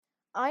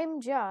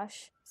I'm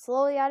Josh,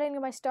 slowly adding to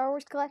my Star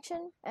Wars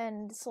collection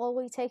and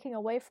slowly taking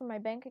away from my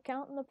bank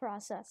account in the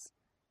process.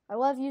 I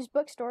love used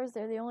bookstores,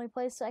 they're the only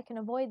place I can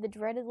avoid the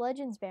dreaded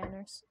Legends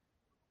banners.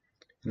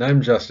 And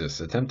I'm Justice,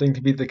 attempting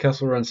to beat the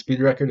Kessel Run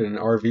speed record in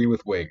an RV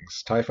with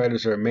wings. TIE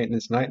fighters are a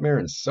maintenance nightmare,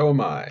 and so am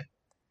I.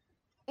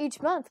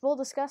 Each month, we'll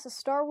discuss a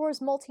Star Wars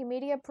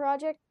multimedia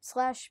project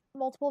slash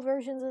multiple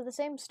versions of the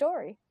same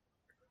story.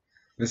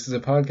 This is a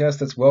podcast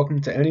that's welcome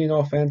to any and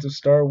all fans of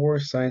Star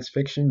Wars, science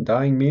fiction,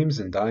 dying memes,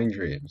 and dying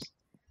dreams.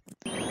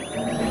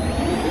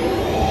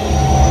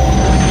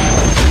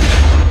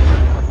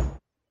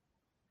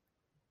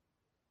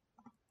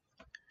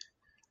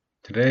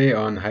 Today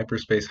on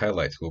Hyperspace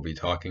Highlights, we'll be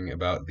talking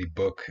about the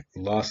book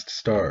Lost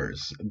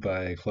Stars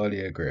by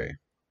Claudia Gray.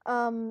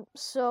 I'm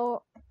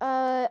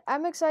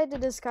excited to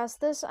discuss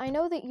this. I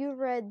know that you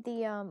read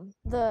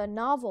the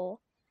novel,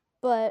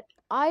 but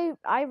I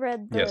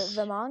read Yes,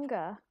 the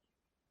manga.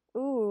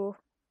 Ooh.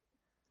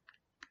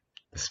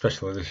 the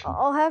special edition.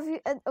 I'll have you.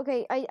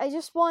 Okay, I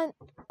just want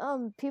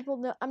people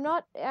to know I'm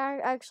not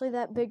actually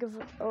that big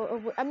of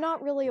I'm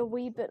not really a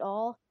weeb at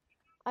all.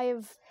 I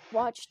have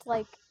watched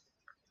like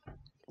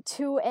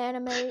two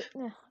anime.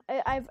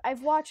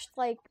 I've watched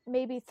like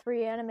maybe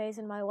three animes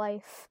in my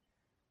life.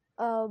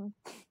 Um,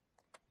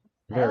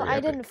 Very I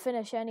didn't epic.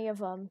 finish any of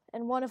them,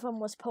 and one of them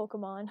was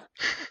Pokemon.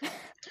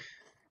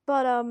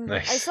 But I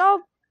Nice. saw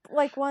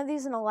like one of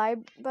these in a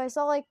but I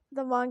saw like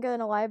the manga in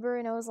a library,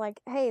 and I was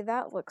like, hey,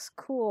 that looks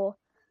cool.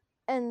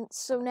 And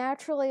so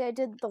naturally, I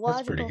did the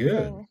That's pretty logical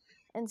good. thing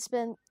and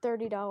spent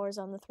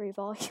 $30 on the 3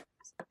 volumes.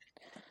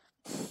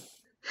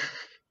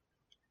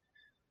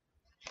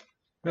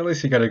 At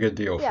least you got a good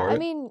deal Yeah, for I it.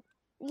 mean,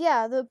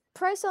 yeah, the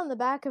price on the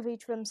back of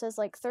each of them says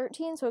like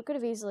 13, so it could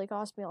have easily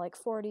cost me like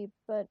 40.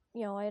 But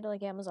I had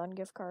like Amazon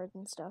gift card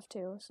and stuff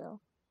too. So,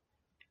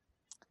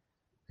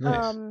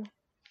 Nice. um,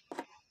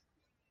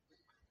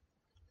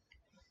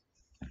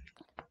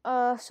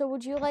 so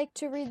would you like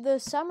to read the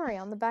summary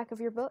on the back of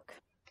your book?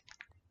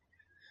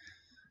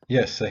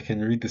 Yes, I can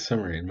read the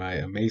summary in my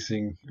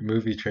amazing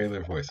movie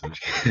trailer voice.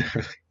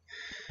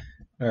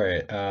 All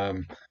right.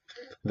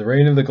 The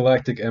reign of the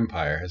Galactic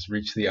Empire has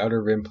reached the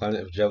outer rim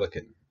planet of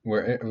Jellican,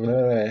 where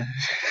I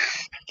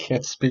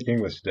can't speak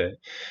English today.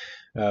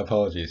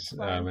 Apologies, It's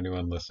fine.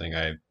 anyone listening.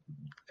 I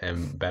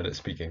am bad at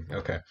speaking.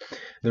 Okay.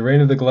 The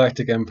reign of the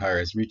Galactic Empire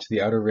has reached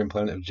the outer rim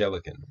planet of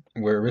Jellican,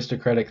 where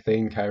aristocratic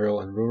Thane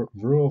Kyril and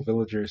rural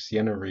villager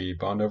Sienna Ree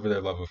bond over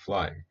their love of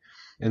flying.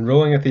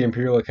 Enrolling at the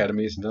Imperial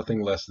Academy is nothing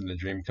less than a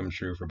dream come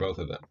true for both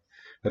of them.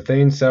 But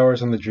Thane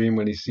sours on the dream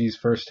when he sees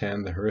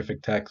firsthand the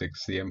horrific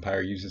tactics the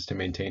Empire uses to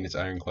maintain its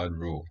ironclad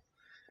rule.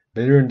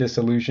 Bitter and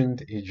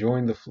disillusioned, he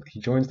joins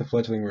the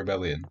fledgling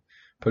rebellion,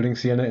 putting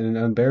Sienna in an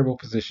unbearable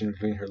position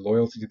between her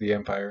loyalty to the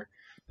Empire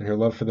and her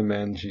love for the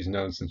man she's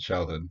known since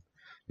childhood.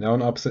 Now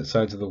on opposite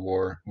sides of the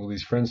war, will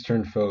these friends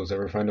turned foes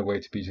ever find a way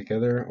to be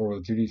together, or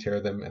will duty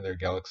tear them and their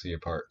galaxy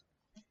apart?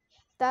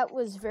 That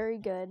was very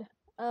good.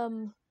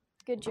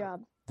 Good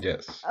job.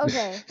 Yes.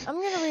 Okay,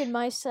 I'm gonna read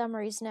my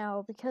summaries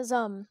now because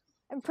I'm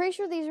pretty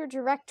sure these are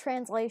direct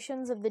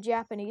translations of the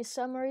Japanese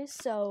summaries,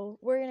 so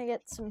we're gonna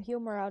get some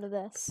humor out of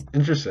this.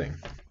 Interesting.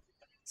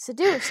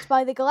 Seduced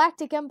by the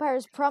Galactic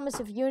Empire's promise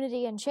of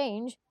unity and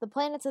change, the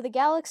planets of the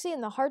galaxy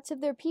and the hearts of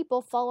their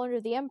people fall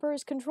under the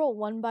Emperor's control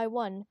one by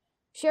one.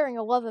 Sharing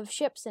a love of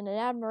ships and an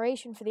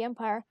admiration for the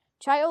Empire,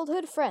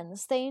 childhood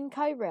friends Thane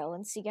Kyrell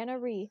and Sienna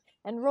Ree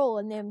enroll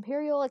in the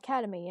Imperial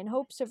Academy in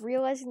hopes of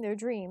realizing their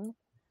dream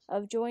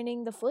of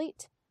joining the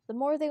fleet. The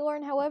more they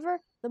learn,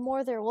 however, the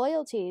more their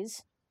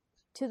loyalties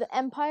to the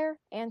Empire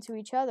and to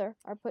each other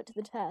are put to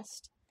the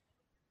test.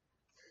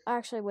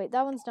 Actually, wait,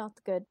 that one's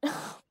not good.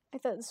 I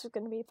thought this was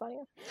gonna be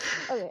funnier.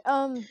 Okay,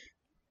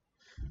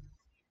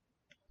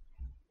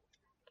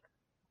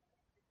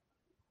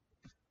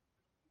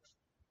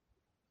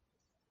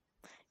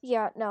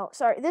 yeah, no,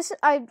 sorry. This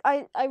I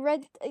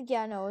read.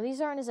 Yeah, no,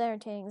 these aren't as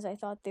entertaining as I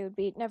thought they would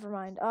be. Never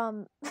mind.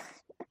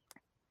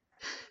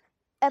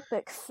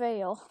 Epic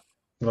fail.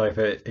 Like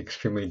an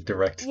extremely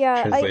direct Yeah,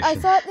 I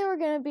translation. thought they were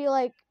gonna be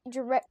like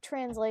direct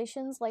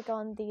translations, like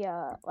on the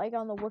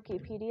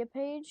Wikipedia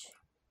page.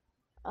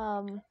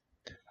 Um,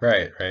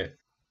 Right, right.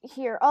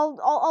 Here,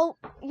 I'll.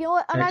 You know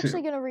what? I'm actually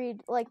Actually, gonna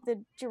read like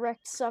the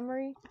direct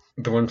summary.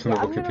 the one from Yeah,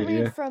 the I'm gonna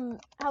read Wikipedia. from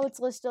how it's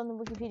listed on the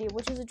Wikipedia,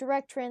 which is a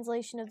direct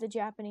translation of the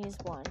Japanese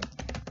one.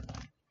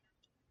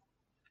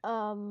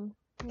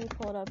 Let me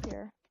pull it up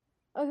here.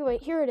 Okay,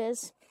 wait, here it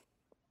is.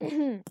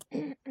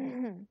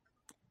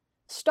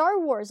 Star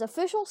Wars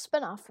official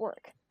spin-off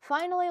work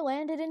finally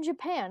landed in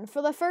Japan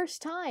for the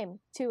first time!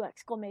 2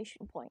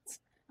 exclamation points.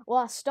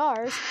 Lost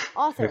Stars,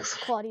 author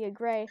Claudia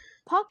Gray,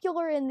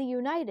 popular in the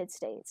United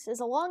States, is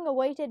a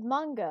long-awaited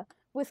manga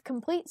with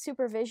complete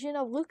supervision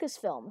of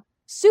Lucasfilm,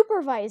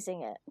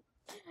 supervising it.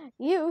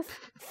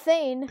 Youth,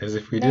 Thane, As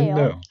if we didn't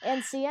male, know.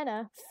 and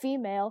Sienna,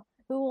 female,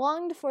 who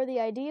longed for the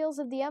ideals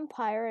of the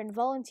Empire and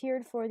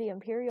volunteered for the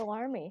Imperial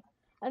Army.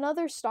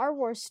 Another Star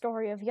Wars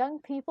story of young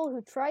people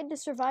who tried to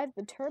survive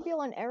the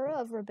turbulent era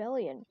of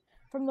rebellion,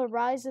 from the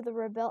rise of the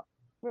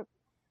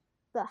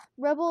the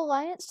Rebel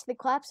Alliance to the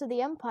collapse of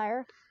the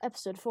Empire,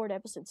 episode 4 to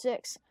episode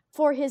 6,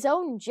 for his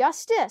own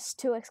justice,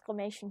 2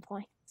 exclamation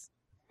points.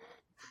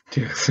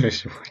 2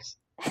 exclamation points.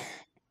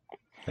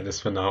 That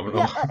is phenomenal.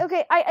 Yeah,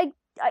 okay, I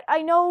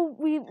know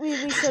we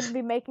shouldn't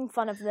be making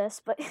fun of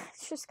this, but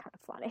it's just kind of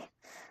funny.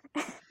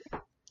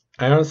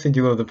 I honestly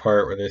do love the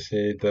part where they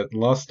say that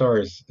Lost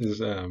Stars is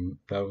that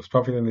was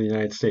popular in the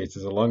United States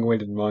is a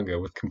long-awaited manga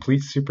with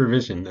complete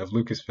supervision of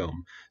Lucasfilm,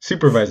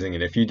 supervising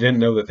it. If you didn't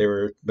know that they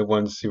were the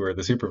ones who were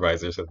the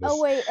supervisors of this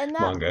wait, and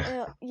that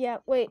manga. yeah,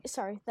 wait,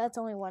 sorry, that's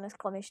only 1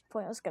 exclamation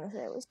point. I was gonna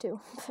say it was 2.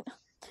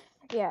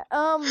 Yeah,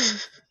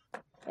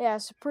 yeah,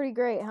 it's pretty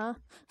great, huh?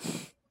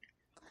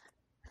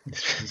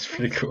 It's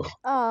pretty cool.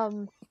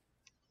 All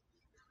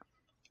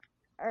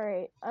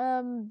right,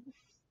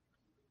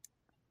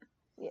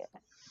 yeah.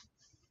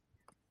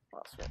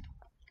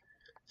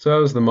 So that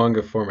was the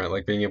manga format,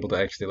 like being able to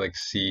actually like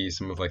see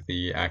some of like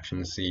the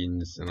action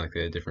scenes and like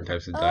the different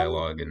types of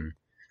dialogue and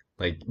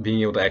like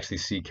being able to actually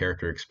see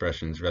character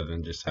expressions rather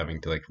than just having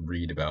to like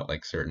read about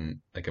like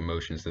certain like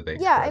emotions that they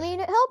express. Yeah, I mean,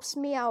 it helps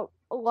me out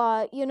a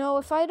lot. You know,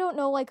 if I don't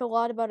know like a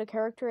lot about a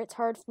character, it's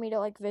hard for me to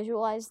like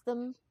visualize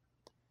them.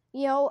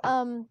 You know,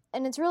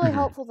 and it's really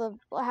helpful to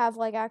have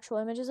like actual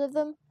images of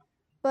them.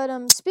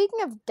 But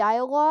speaking of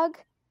dialogue,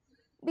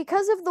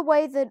 because of the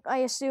way that I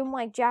assume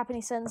like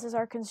Japanese sentences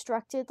are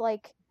constructed,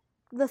 like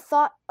the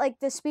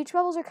speech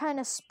bubbles are kind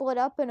of split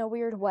up in a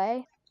weird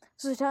way.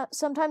 So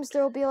sometimes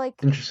there will be like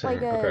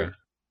okay.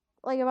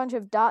 like a bunch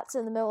of dots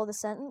in the middle of the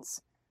sentence,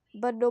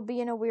 but it'll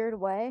be in a weird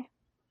way.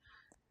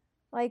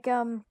 Like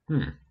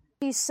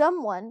be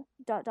someone ...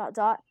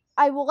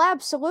 I will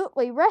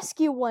absolutely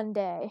rescue one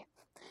day.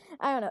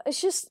 I don't know. It's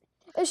just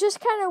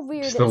kind of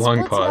weird. Just the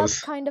long pause.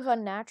 It up kind of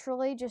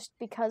unnaturally just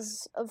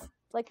because of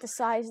like the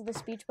size of the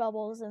speech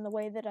bubbles and the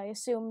way that I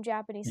assume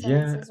Japanese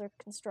sentences are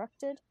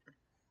constructed.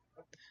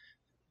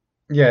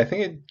 Yeah, I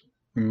think it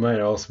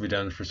might also be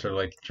done for sort of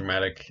like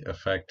dramatic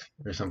effect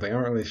or something.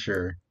 I'm not really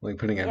sure. Like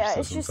putting emphasis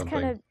on something. Yeah, it's just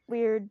kind of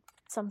weird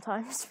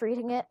sometimes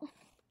reading it.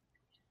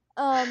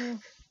 And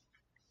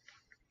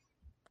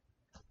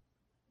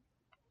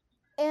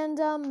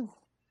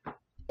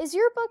is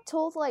your book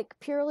told like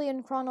purely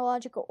in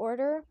chronological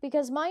order?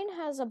 Because mine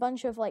has a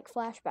bunch of like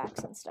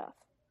flashbacks and stuff.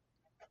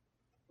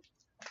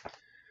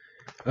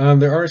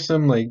 There are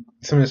some like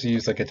sometimes you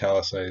use like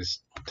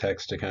italicized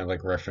text to kind of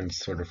like reference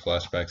sort of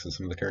flashbacks that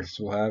some of the characters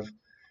will have.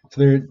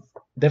 So they're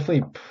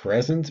definitely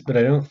present, but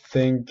I don't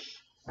think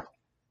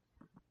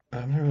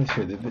I'm not really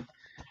sure.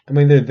 I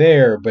mean, they're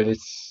there, but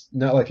it's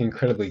not like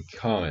incredibly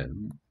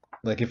common.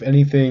 Like if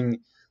anything,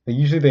 like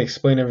usually they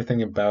explain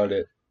everything about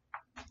it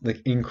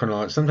like in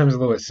chronology. Sometimes a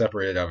little bit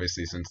separated,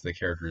 obviously, since the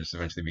characters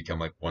eventually become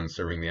like one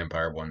serving the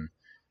Empire, one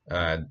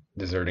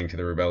deserting to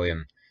the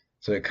rebellion.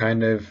 So it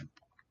kind of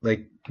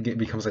like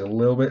becomes like a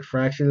little bit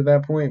fractured at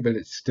that point, but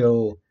it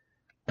still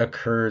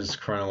occurs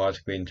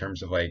chronologically in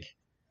terms of like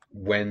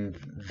when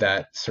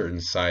that certain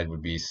side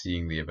would be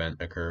seeing the event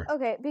occur.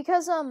 Okay,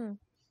 because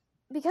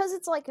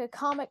it's like a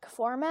comic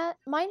format,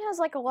 mine has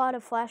like a lot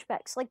of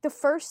flashbacks. Like the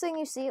first thing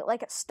you see,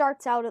 like it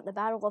starts out at the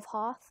Battle of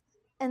Hoth,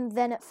 and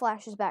then it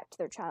flashes back to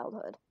their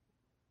childhood.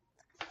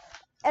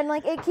 And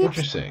like it keeps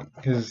interesting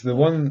because the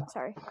one.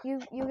 Sorry, you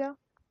go.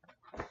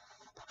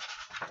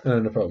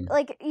 No problem.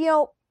 Like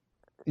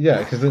Yeah,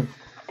 because then.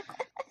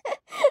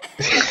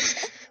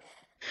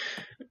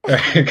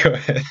 Alright, go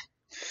ahead.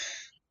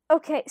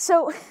 Okay,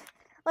 so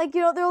like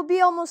there will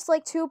be almost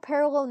like 2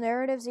 parallel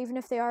narratives, even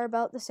if they are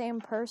about the same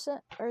person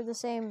or the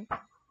same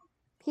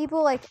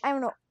people. Like I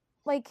don't know,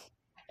 like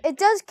it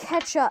does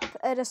catch up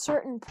at a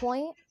certain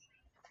point,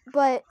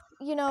 but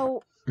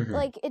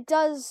like it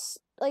does.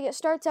 Like it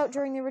starts out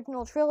during the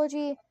original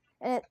trilogy,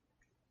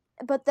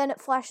 but then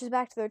it flashes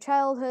back to their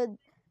childhood.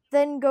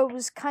 Then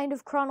goes kind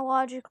of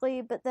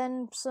chronologically, but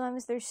then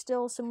sometimes there's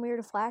still some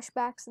weird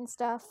flashbacks and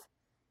stuff.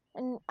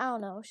 And I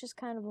don't know, it's just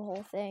kind of a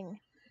whole thing.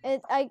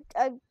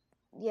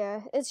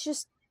 It's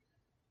just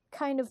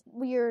kind of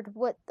weird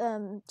what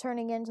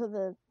turning into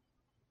the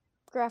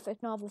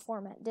graphic novel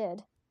format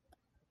did.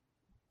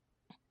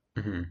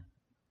 It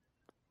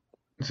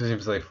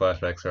seems like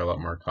flashbacks are a lot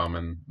more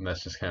common, and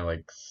that's just kind of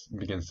like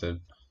begins to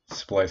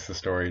splice the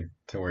story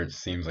to where it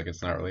seems like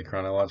it's not really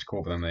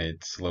chronological, but then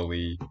it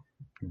slowly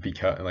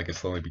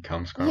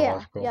becomes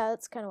chronological. Yeah,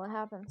 that's kind of what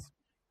happens.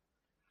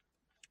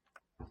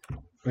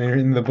 I mean,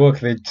 in the book,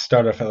 they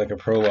start off at like a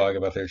prologue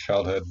about their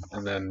childhood,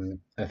 and then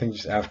I think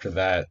just after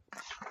that,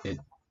 it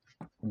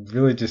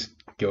really just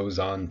goes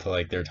on to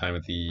like their time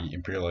at the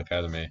Imperial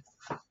Academy.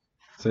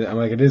 So I'm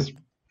like, it is.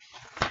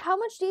 How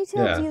much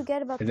detail do you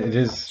get about their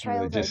childhood?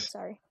 Really just...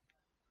 Sorry.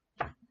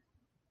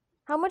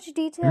 How much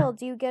detail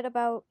do you get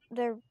about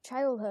their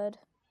childhood?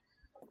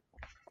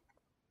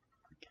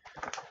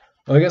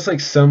 Well, I guess like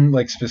some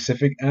like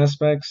specific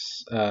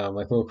aspects,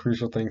 like little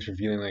crucial things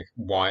revealing like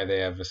why they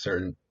have a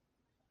certain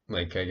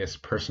like I guess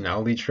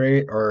personality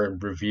trait are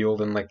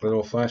revealed in like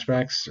little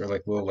flashbacks or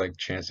like little like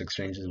chance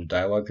exchanges of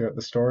dialogue throughout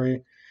the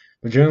story.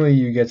 But generally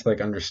you get to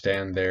like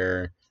understand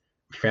their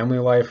family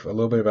life, a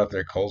little bit about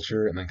their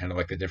culture, and then kind of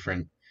like the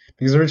different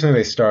Because originally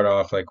they start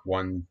off like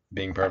one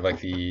being part of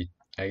like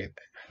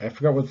I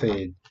forgot what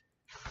they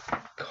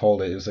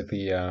called it. It was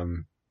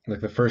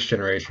like the first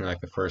generation,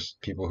 like the first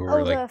people who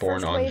were Oh, the like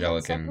born first on wave and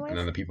second Jellican, and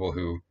then wave? the people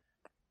who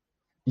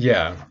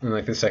yeah, and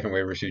like the second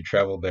wave who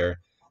traveled there.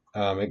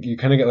 You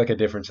kind of get like a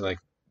difference in like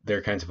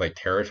their kinds of like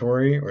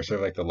territory or sort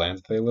of like the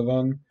lands that they live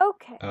on.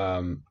 Okay.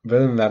 But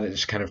other than that, it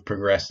just kind of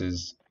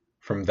progresses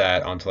from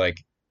that onto like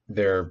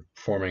their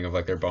forming of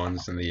like their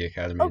bonds in the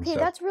academy and Okay,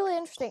 stuff. that's really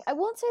interesting. I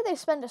won't say they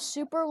spend a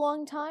super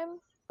long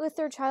time with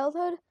their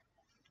childhood,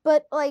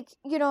 but like,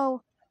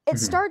 it Hmm.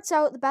 starts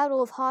out the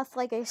Battle of Hoth,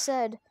 like I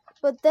said,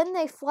 but then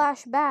they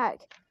flash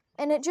back,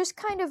 and it just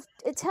kind of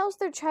it tells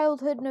their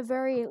childhood in a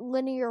very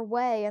linear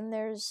way, and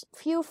there's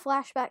few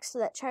flashbacks to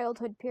that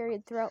childhood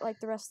period throughout like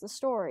the rest of the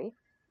story.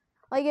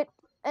 Like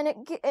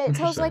it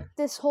tells like Interesting.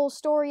 this whole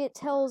story. It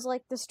tells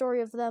like the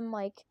story of them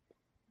like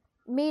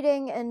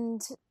meeting,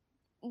 and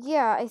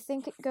yeah, I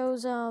think it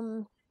goes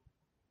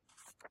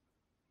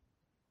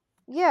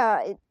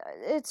yeah,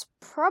 it's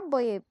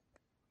probably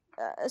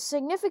a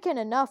significant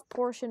enough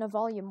portion of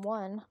volume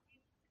 1.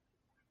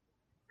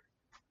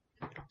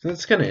 So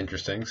that's kind of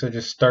interesting. So it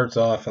just starts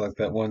off like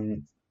that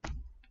one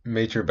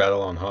major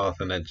battle on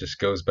Hoth, and it just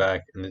goes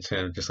back and it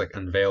kind of just like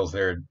unveils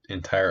their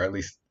entire, at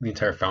least the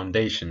entire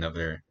foundation of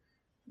their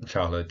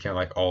childhood, kind of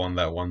like all in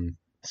that one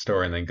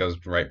story, and then goes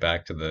right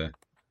back to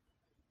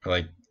or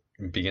like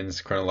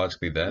begins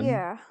chronologically then.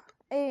 Yeah.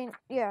 I mean,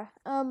 yeah.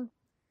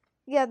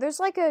 Yeah, there's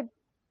like a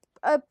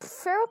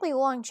fairly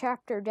long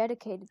chapter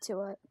dedicated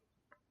to it.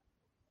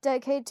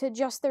 Dedicated to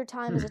just their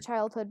time as a Hmm.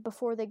 childhood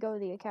before they go to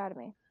the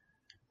academy.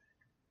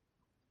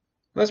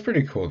 That's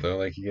pretty cool though.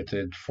 Like you get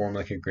to form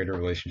like a greater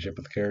relationship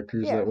with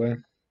characters Yeah. that way.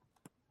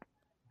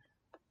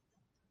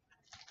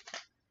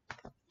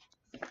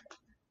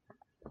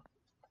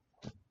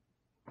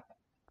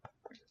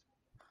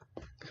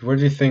 So what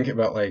do you think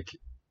about like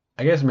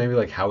I guess maybe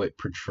like how it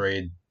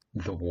portrayed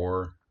the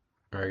war,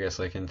 or I guess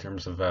like in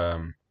terms of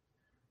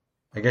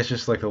I guess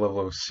just like the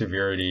level of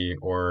severity,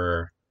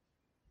 or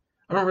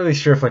I'm not really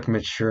sure if like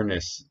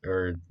matureness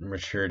or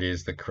maturity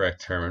is the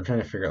correct term. I'm trying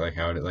to figure out like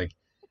how to like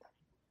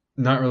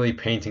not really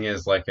painting it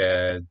as like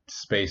a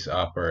space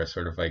opera,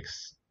 sort of like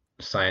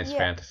science Yeah.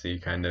 fantasy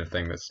kind of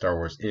thing that Star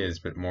Wars is,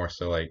 but more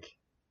so like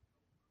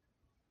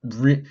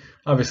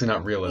obviously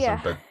not realism,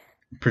 Yeah. but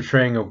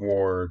portraying a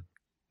war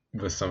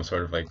with some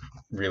sort of like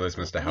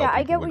realism as to how Yeah,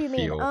 I people get what would you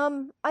mean. feel.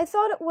 I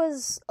thought it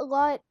was a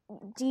lot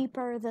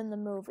deeper than the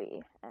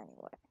movie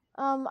anyway.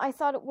 I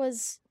thought it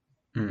was,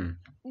 Mm,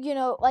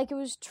 like it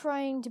was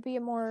trying to be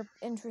a more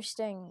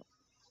interesting.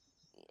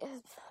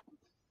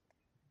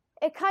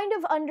 It kind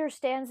of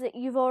understands that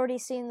you've already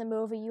seen the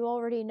movie, you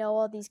already know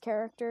all these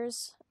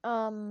characters.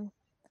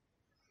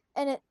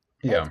 And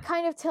yeah, it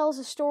kind of tells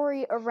a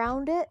story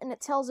around it, and it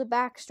tells a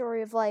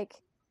backstory of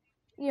like,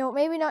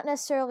 maybe not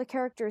necessarily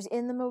characters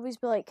in the movies,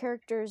 but like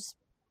characters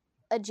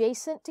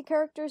adjacent to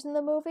characters in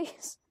the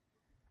movies.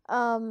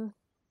 Um,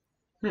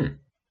 hmm,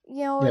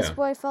 It's yeah,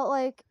 what I felt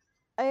like.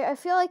 I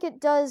feel like it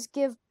does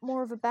give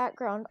more of a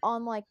background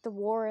on like the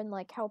war and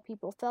like how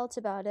people felt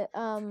about it.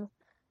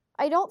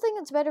 I don't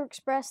think it's better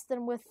expressed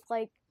than with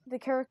like the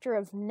character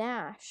of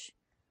Nash.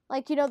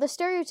 Like, the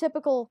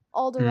stereotypical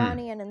mm.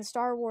 Alderaanian in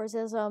Star Wars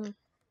is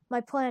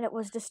my planet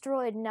was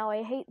destroyed and now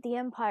I hate the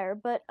Empire.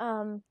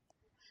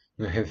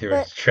 It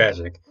But was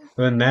tragic.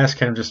 And then Nash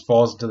kind of just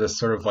falls into this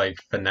sort of like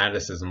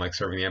fanaticism, like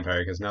serving the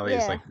Empire, because now they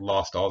just yeah. like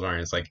lost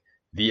Alderaan. It's like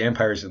the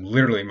Empire is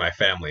literally my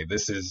family.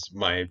 This is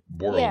my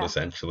world Yeah.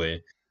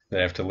 essentially that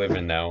I have to live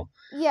in now.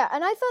 Yeah,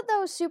 and I thought that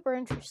was super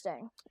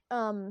interesting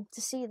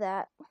to see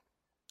that.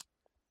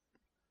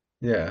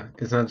 Yeah,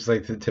 it's not just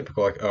like the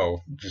typical like, oh,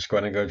 just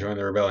going to go join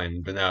the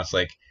rebellion, but now it's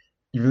like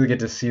you really get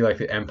to see like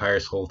the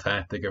Empire's whole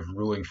tactic of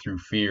ruling through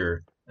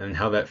fear and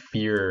how that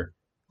fear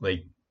like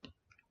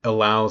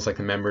allows like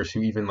the members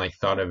who even like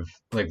thought of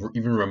like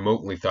even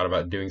remotely thought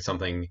about doing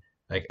something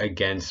like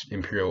against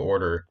Imperial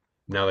order.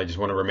 Now they just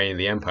want to remain in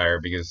the Empire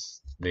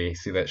because they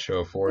see that show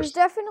of There's force.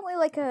 definitely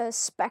like a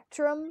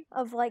spectrum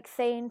of like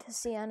Thane to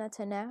Sienna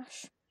to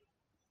Nash,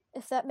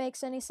 if that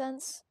makes any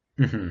sense.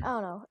 Hmm. I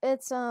don't know.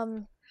 It's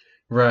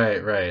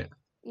Right, right.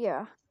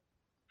 yeah.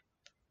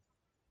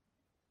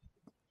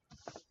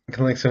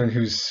 Kind of like someone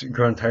who's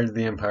grown tired of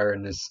the Empire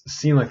and has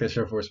seen like the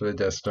show of force with a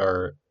Death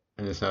Star,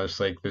 and it's now just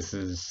like this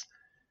is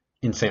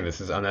insane.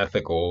 This is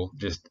unethical.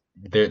 Just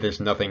there's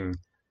nothing.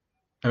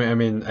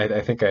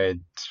 I think I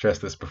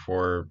stressed this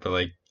before, but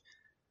like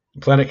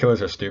planet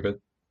killers are stupid.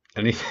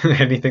 Anything,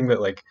 anything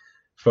that like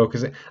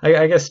focuses.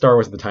 I guess Star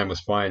Wars at the time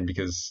was fine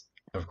because,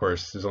 of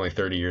course, it was only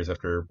 30 years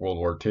after World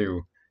War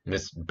II, and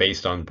it's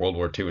based on World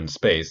War II in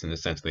space, and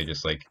essentially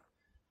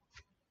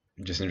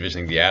just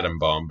envisioning the atom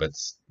bomb, but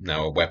it's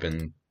now a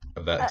weapon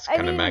of that I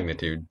kind of mean,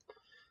 magnitude.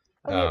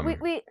 okay, Um,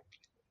 we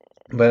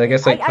but I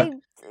guess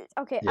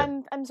okay. yeah.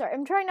 I'm sorry.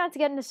 I'm trying not to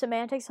get into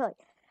semantics. Like,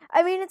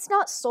 I mean, it's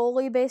not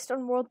solely based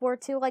on World War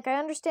II. Like, I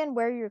understand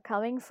where you're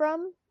coming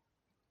from,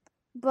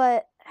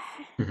 but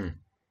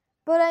Mhm.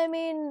 But I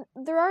mean,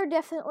 there are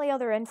definitely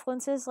other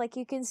influences. Like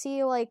you can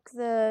see like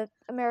the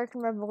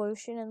American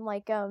Revolution and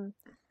like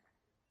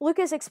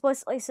Lucas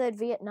explicitly said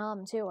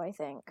Vietnam too, I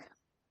think.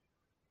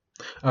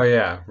 Oh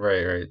yeah,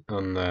 right.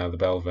 On the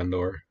Battle of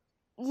Endor.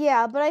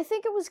 Yeah, but I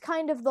think it was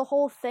kind of the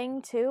whole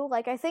thing too.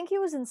 Like I think he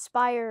was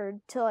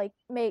inspired to like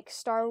make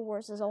Star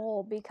Wars as a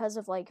whole because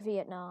of like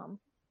Vietnam.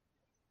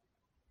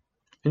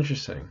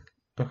 Interesting.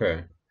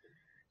 Okay.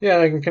 Yeah,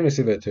 I can kind of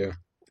see that too.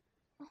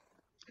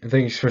 I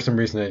think for some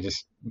reason I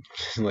just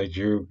like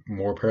drew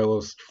more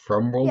parallels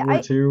from World Yeah, War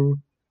II.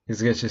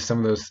 Because it's just some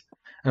of those,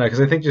 I don't know, because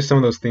I think just some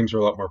of those themes are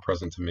a lot more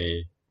present to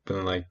me. But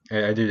then like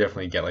I do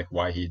definitely get like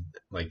why he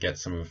like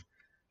gets some of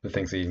the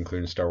things that he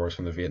included in Star Wars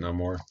from the Vietnam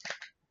War.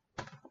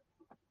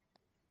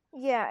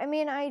 yeah, I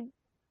mean I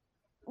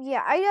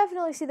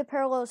definitely see the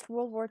parallels to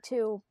World War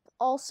II.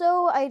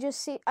 Also, I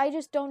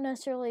just don't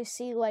necessarily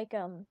see like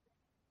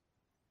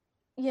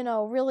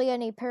really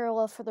any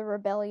parallel for the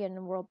rebellion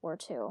in World War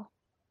II.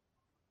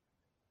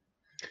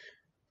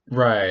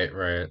 Right.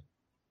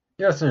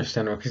 Yeah, that's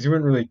understandable because you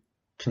wouldn't really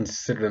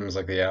consider them as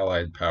like the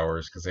Allied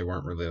powers because they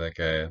weren't really like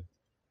a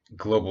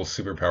global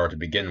superpower to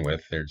begin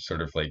with. They're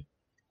sort of like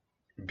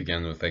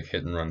began with like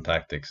hit and run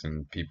tactics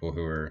and people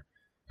who were,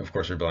 of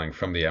course, rebelling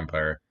from the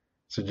Empire.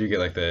 So do you get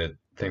like the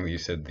thing that you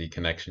said, the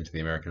connection to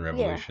the American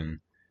Yeah.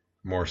 Revolution,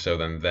 more so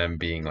than them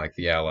being like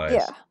the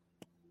Allies? Yeah.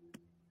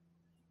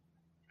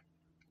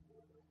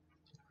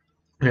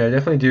 Yeah, I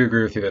definitely do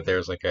agree with you that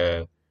there's like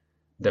a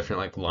definite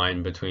like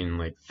line between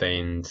like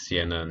Thane,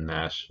 Sienna, and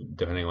Nash,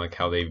 depending on like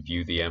how they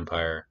view the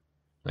Empire,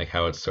 like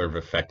how it's sort of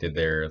affected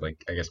their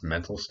like I guess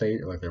mental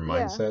state or like their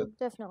Yeah, mindset.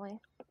 definitely.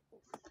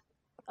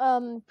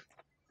 Um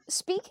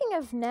Speaking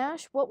of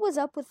Nash, what was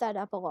up with that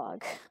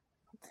epilogue?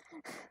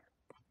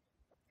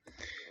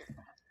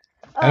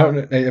 I don't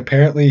Oh, know.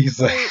 Apparently, he's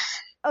like, wait.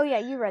 Oh yeah,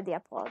 you read the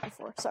epilogue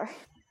before. Sorry.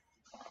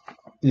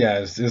 yeah,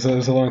 it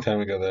was a long time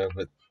ago though,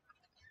 but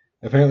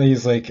apparently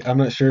he's like, I'm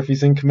not sure if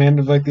he's in command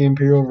of like the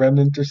Imperial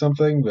Remnant or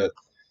something, but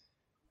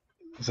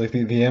it's like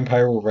the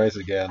Empire will rise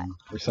again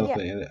or Yeah.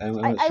 something. And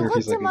I'm not I sure if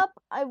he's looked like him a up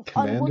on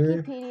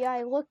commander. Wikipedia.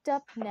 I looked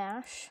up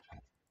Nash,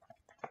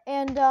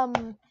 and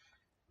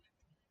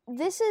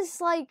this is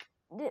like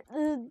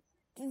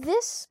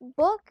this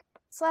book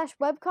slash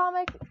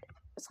webcomic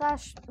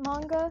slash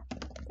manga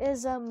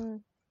is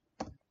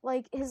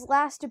like his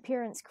last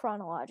appearance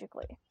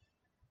chronologically.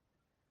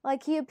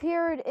 Like he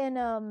appeared in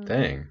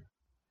Dang.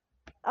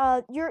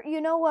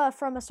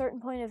 From a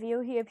Certain Point of View,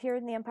 he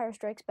appeared in The Empire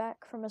Strikes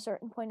Back from a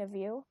Certain Point of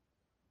View.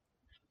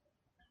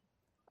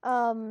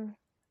 Um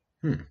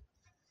Hmm.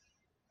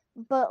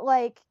 but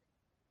like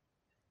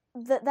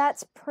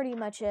that's pretty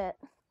much it.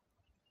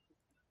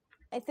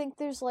 I think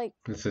there's like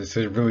It's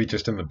really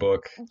just in the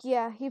book.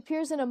 yeah, he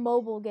appears in a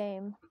mobile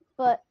game,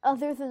 but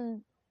other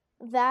than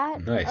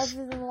that, Nice.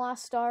 other than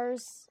Lost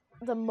Stars,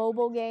 the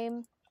mobile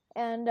game,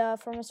 and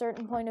From a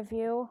Certain Point of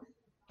View,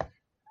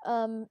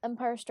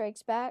 Empire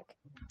Strikes Back,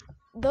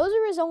 those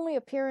are his only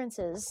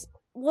appearances.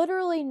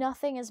 Literally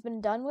nothing has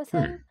been done with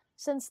Hmm. him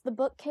since the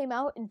book came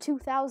out in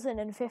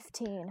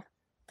 2015.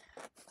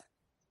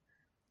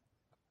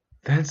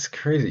 That's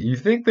crazy. You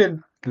think that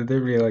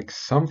there'd be like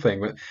something,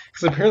 but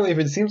because apparently if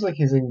it seems like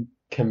he's in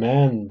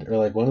command or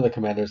like one of the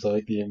commanders of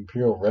like the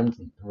Imperial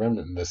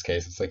Remnant in this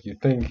case, it's like you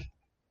think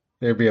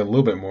there'd be a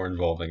little bit more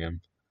involving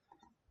him.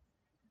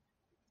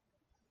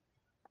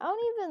 I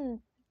don't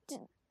even.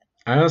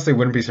 I honestly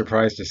wouldn't be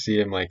surprised to see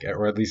him like,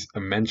 or at least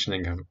a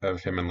mentioning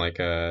of him in like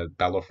a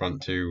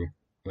Battlefront 2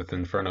 with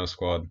Inferno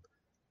Squad.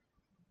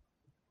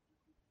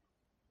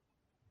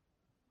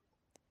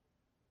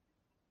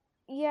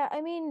 Yeah,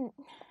 I mean,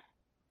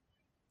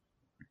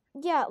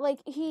 yeah, like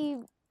he.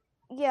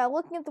 Yeah,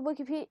 looking at the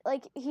Wikipedia,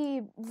 like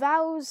he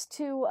vows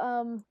to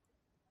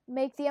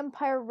make the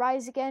Empire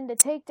rise again to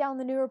take down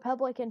the New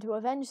Republic and to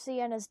avenge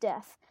Sienna's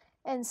death.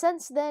 And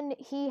since then,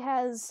 he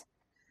has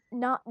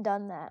not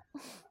done that.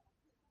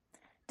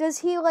 Does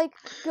he like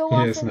go He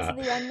off is into not.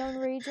 the unknown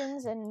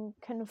regions and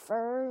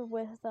confer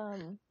with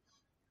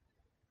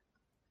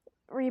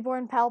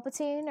Reborn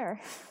Palpatine or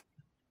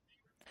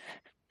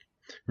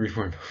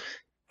Reform.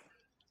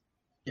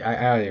 Yeah,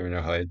 I don't even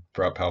know how they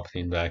brought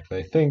Palpatine back, but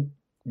I think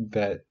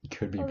that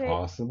could be okay,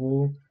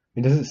 possible. I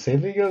mean, does it say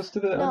that he goes to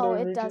the no,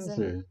 unknown it regions,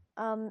 doesn't.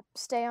 or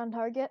Stay on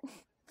target.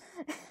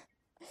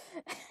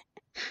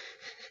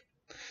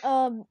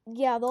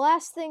 Yeah, the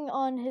last thing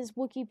on his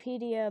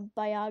Wikipedia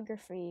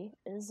biography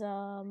is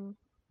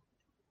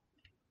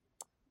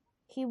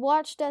he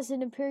watched as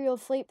an Imperial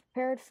fleet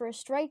prepared for a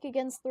strike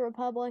against the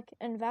Republic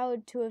and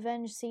vowed to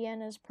avenge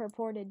Sienna's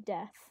purported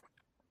death.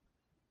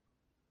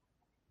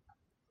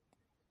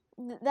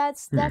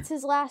 That's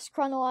his last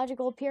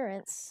chronological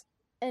appearance,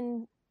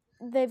 and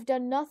they've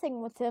done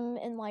nothing with him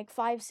in like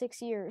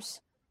 5-6 years.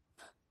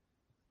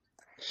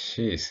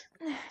 jeez,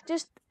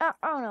 Just I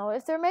don't know,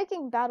 if they're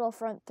making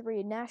Battlefront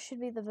 3, Nash should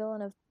be the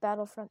villain of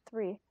Battlefront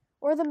 3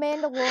 or the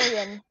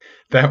Mandalorian.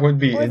 that would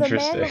be Or the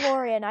interesting.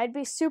 Mandalorian. I'd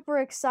be super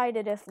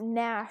excited if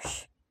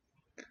Nash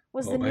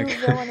was Oh the my new god.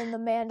 villain in the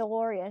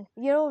Mandalorian.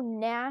 You know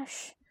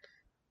Nash,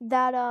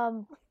 that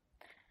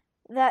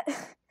that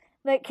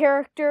that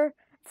character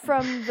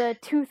from the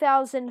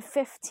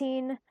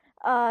 2015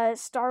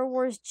 Star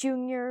Wars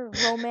Junior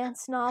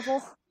romance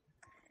novel.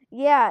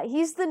 Yeah,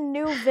 he's the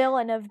new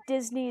villain of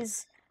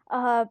Disney's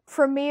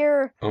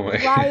premiere Oh my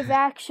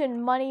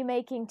live-action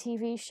money-making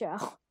TV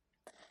show.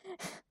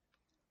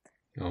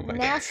 Oh my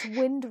Nash god.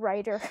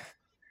 Windrider.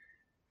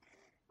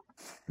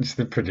 Just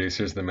the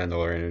producers, the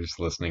Mandalorian, are just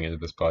listening into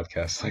this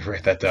podcast. Like,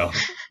 write that down.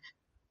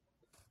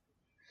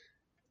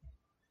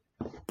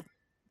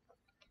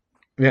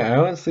 Yeah, I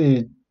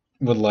honestly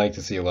would like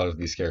to see a lot of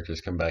these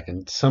characters come back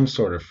in some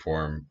sort of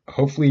form.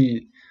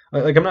 Hopefully,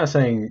 like I'm not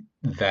saying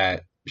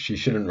that she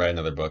shouldn't write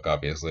another book,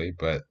 obviously,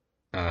 but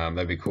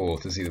that'd be cool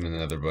to see them in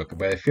another book.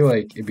 But I feel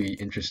like it'd be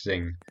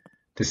interesting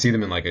to see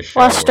them in like a show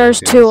Lost or Stars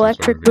see them in 2 some sort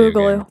Electric of video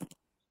Boogaloo. game.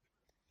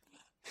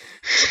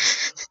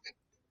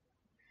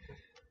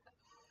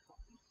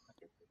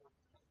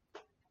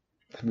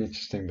 That'd be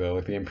interesting though,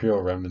 like the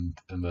Imperial Remnant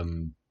and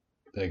then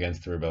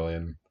against the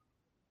Rebellion.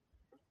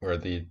 Or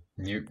the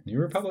New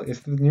Republic? Is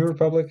the New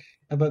Republic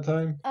at that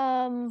time?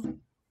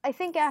 I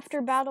think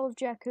after Battle of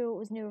Jakku, it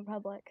was New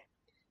Republic.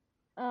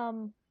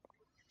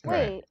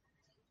 Right.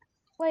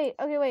 Wait,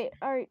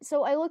 alright,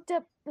 so I looked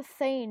up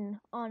Thane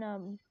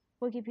on,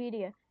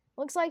 Wikipedia.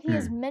 Looks like he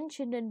is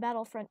mentioned in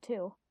Battlefront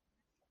 2.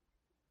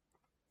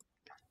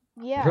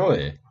 Yeah.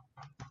 Really?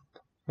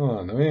 Hold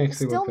on, let me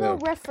actually Still look no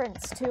that up.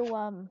 reference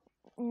to,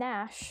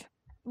 Nash,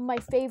 my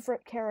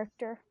favorite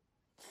character.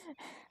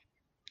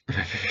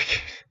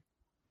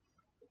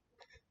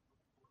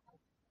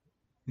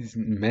 He's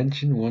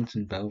mentioned once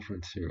in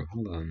Battlefront 2.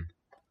 Hold on.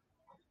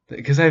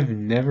 Because I've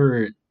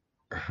never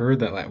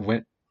heard that. Like,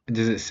 when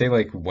does it say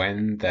like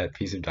when that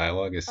piece of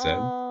dialogue is said?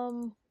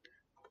 Let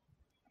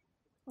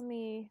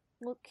me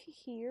look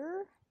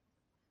here.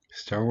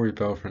 Star Wars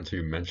Battlefront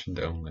 2 mentioned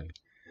only.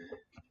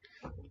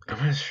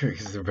 I'm not sure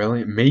because the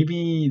rebellion.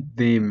 Maybe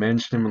they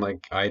mentioned him when,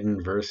 like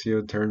Iden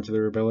Versio turned to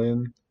the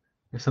rebellion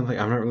or something.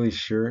 I'm not really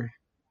sure.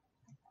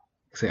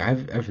 Cause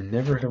I've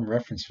never heard him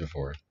referenced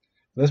before.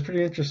 That's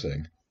pretty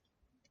interesting.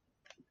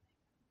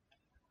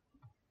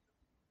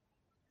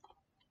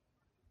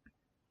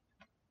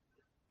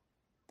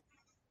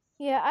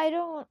 Yeah, I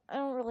don't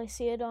really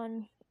see it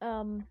on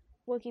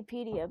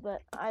Wikipedia,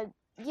 but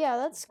yeah,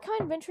 that's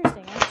kind of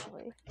interesting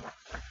actually.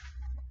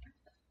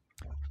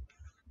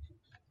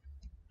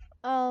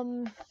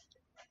 I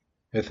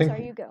think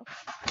Sorry, you go.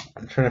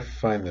 I'm trying to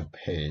find the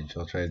page.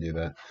 I'll try to do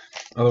that.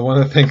 Although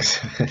one of the things,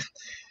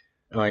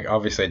 like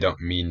obviously I don't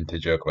mean to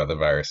joke about the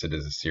virus. It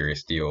is a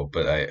serious deal.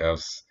 But I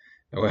was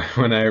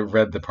when I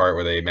read the part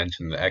where they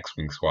mentioned the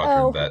X-wing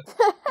squadron that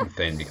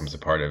Thane becomes a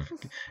part of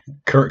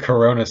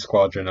Corona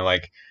Squadron, I'm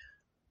like,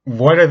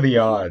 what are the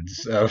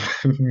odds of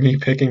me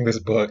picking this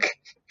book?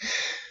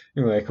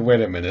 You're like,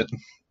 wait a minute.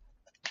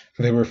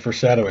 They were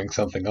foreshadowing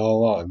something all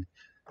along.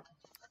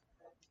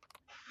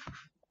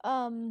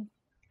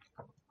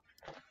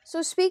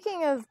 So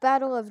speaking of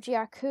Battle of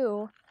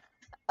Jakku,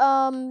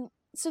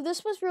 so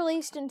this was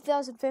released in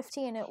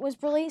 2015. It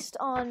was released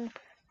on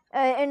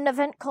an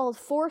event called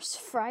Force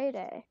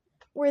Friday,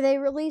 where they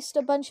released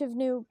a bunch of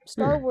new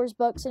Star Wars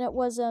books, and it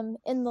was in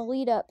the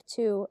lead up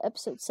to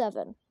Episode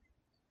 7.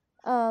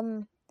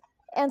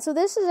 And so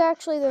this is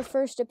actually the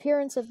first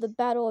appearance of the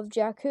Battle of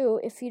Jakku,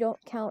 if you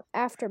don't count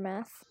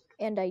Aftermath,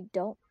 and I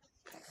don't.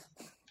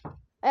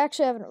 I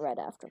actually haven't read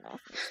Aftermath.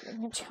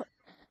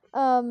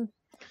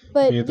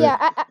 But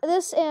yeah,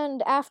 this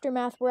and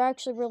Aftermath were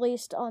actually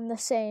released on the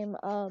same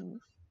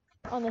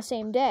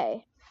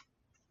day,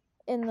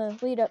 in the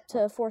lead up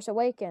to Force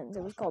Awakens.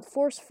 It was called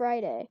Force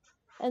Friday,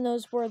 and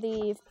those were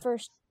the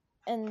first.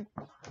 And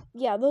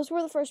yeah, those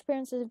were the first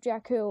appearances of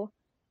Jakku.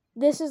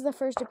 This is the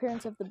first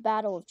appearance of the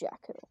Battle of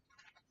Jakku.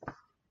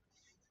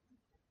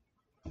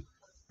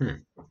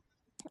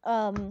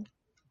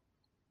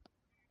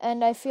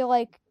 And I feel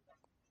like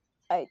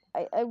I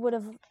would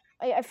have.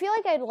 I feel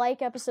like I'd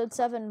like Episode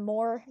 7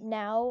 more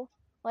now.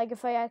 Like,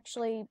 if I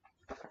actually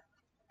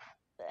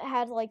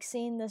had, like,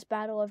 seen this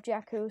Battle of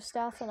Jakku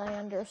stuff and I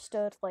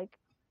understood, like,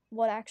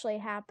 what actually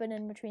happened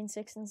in between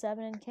 6 and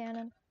 7 in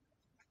canon.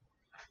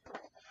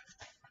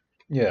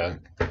 Yeah.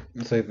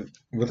 It's like,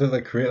 would it,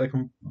 like, create, like,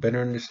 a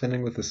better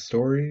understanding with the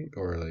story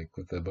or, like,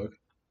 with the book?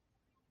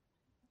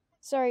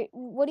 Sorry,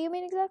 what do you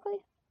mean exactly?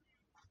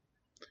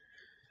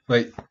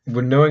 Like,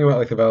 would knowing about,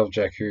 like, the Battle of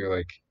Jakku,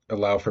 like,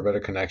 allow for a better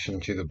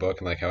connection to the book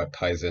and like how it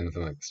ties in with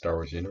like the Star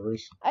Wars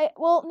universe?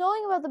 Well,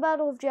 knowing about the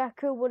Battle of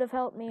Jakku would have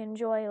helped me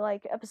enjoy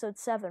like Episode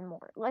 7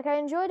 more. Like, I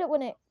enjoyed it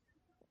when it,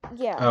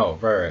 yeah. Oh,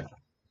 right.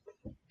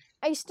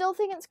 I still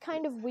think it's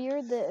kind of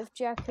weird that if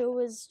Jakku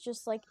was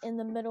just like in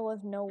the middle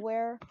of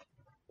nowhere,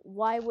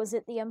 why was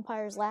it the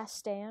Empire's last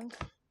stand?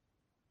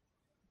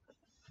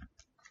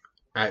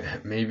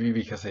 Maybe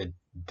because I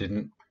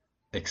didn't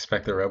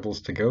expect the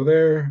rebels to go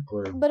there,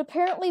 or. But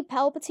apparently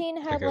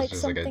Palpatine had like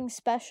something like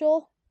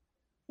special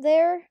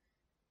there.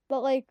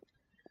 But like,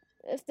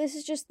 if this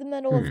is just the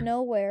middle of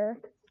nowhere,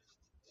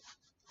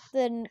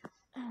 then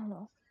I don't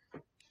know.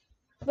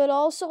 But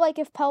also, like,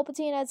 if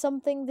Palpatine had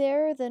something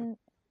there, then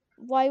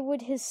why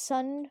would his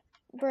son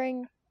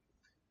bring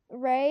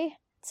Rey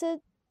to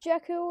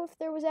Jakku if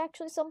there was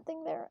actually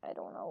something there. I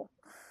don't know.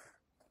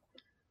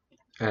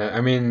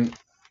 I mean,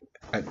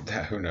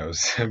 who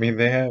knows? I mean,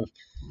 they have.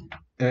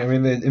 I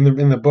mean,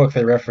 in the book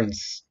they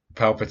reference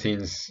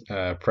Palpatine's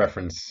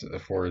preference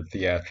for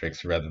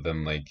theatrics rather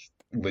than like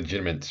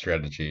legitimate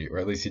strategy, or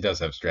at least he does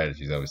have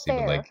strategies, obviously,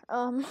 but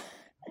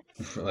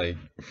Fair. like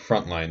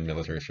frontline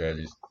military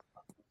strategies.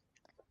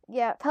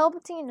 Yeah,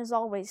 Palpatine has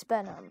always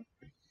been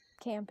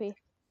campy.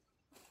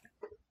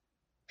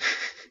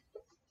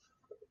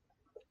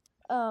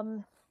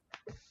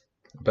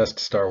 Best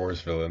Star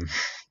Wars villain.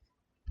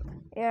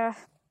 Yeah.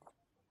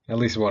 At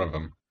least one of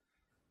them.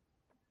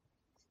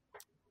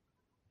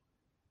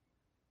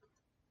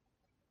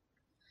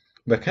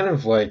 But kind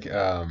of like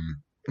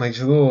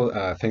just a little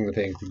thing that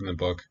they include in the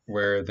book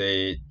where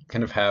they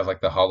kind of have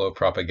like the hollow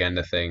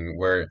propaganda thing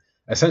where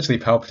essentially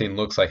Palpatine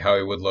looks like how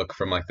he would look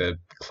from like the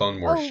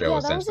Clone Wars Oh, show, yeah, that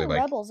was essentially in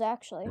like Rebels,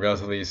 actually.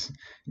 relatively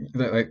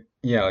like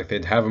yeah, like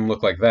they'd have him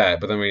look like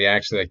that, but then when he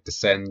actually like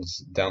descends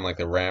down like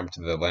the ramp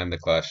to the Lambda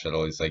class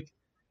shuttle, he's like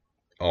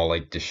all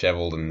like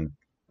disheveled and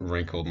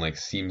wrinkled and like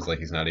seems like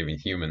he's not even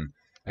human.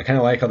 I kind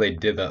of like how they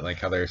did that, like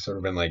how they're sort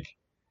of been like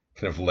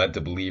kind of led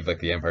to believe like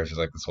the Empire's just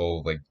like this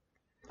whole like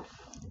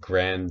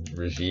grand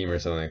regime or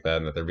something like that,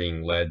 and that they're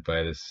being led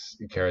by this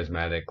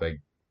charismatic, like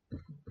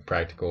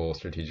practical,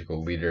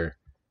 strategical leader,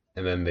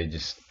 and then they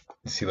just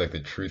see like the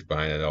truth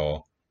behind it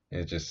all.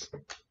 And it's just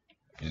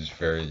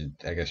very,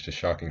 I guess, just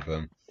shocking for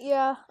them.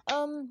 Yeah.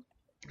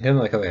 And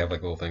like how they have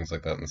like little things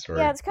like that in the story.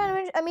 Yeah, it's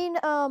kind of. I mean,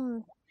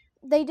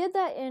 they did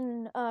that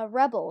in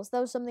Rebels. That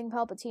was something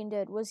Palpatine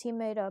did. Was he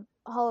made a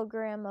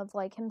hologram of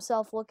like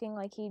himself looking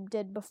like he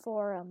did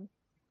before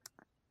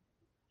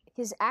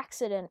his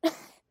accident.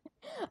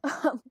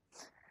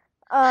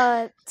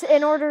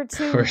 In order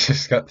to. Where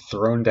just got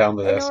thrown down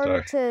the Death Star. In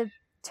order to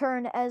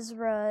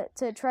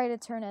try to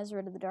turn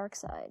Ezra to the dark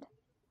side.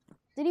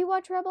 Did you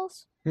watch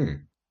Rebels?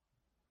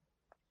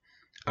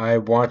 I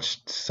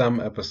watched some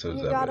episodes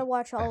of it. You gotta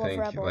watch all I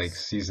think, of Rebels. like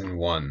season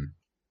 1.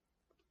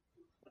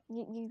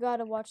 You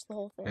gotta watch the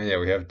whole thing. And yeah,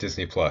 we have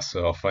Disney Plus,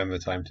 so I'll find the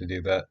time to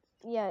do that.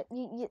 Yeah,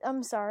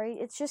 I'm sorry.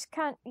 It's just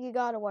you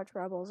gotta watch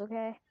Rebels,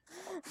 okay?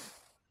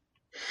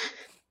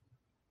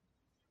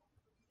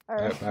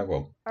 I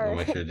will. I'll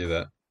make sure to do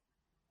that.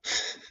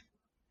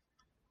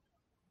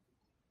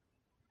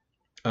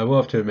 I will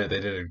have to admit they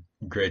did a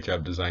great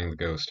job designing the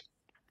Ghost.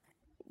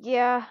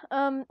 Yeah,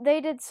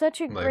 they did such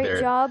a great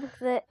job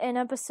that in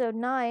episode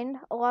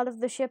 9, a lot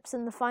of the ships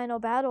in the final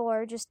battle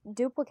are just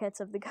duplicates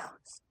of the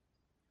Ghost.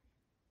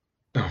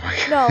 Oh my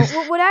god. No,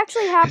 what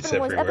actually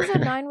happened was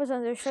episode 9 was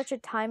under such a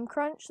time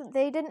crunch that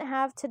they didn't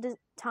have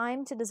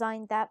time to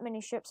design that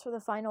many ships for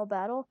the final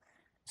battle.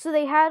 So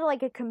they had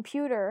like a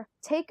computer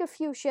take a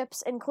few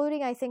ships,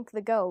 including I think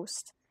the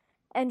Ghost,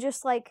 and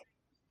just like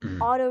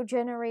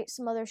auto-generate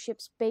some other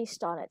ships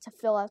based on it to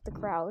fill out the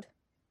crowd.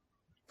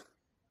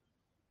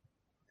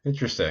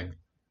 Interesting.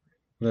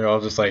 They're all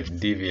just like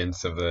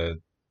deviants of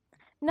the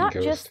Not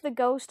Ghost. Just the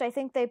Ghost. I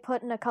think they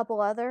put in a couple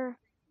other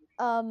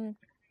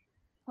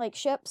like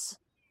ships,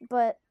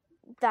 but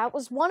that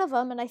was one of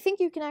them, and I think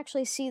you can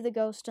actually see the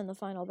Ghost in the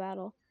final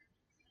battle.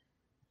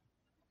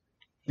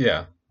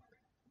 Yeah.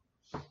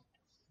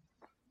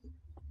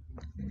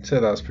 So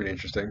that was pretty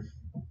interesting.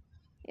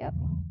 Yep.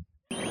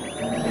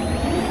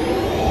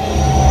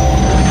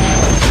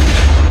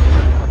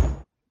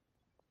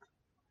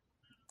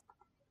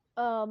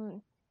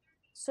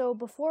 So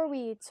before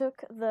we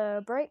took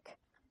the break,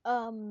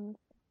 I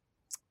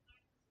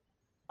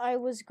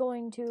was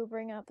going to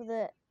bring up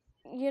that,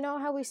 you know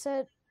how I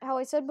said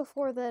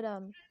before that,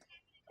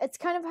 it's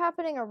kind of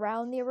happening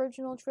around the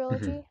original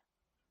trilogy,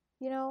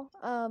 you know?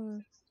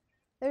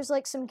 There's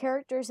like some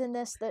characters in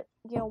this that,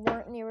 you know,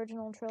 weren't in the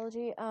original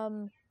trilogy.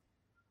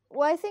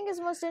 What I think is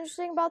most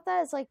interesting about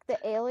that is like the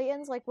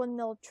aliens, like when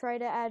they'll try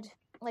to add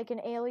like an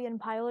alien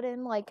pilot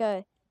in, like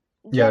a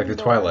Yendor, yeah, like the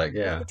Twi'lek,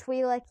 yeah, like the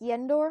Twi'lek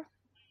Yendor.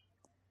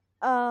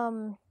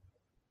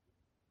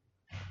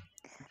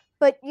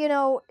 But you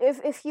know,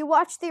 if you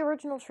watch the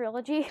original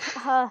trilogy,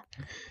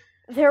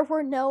 there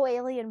were no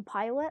alien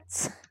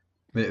pilots.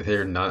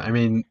 They're not. I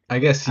mean, I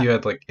guess you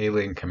had like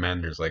alien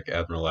commanders like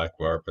Admiral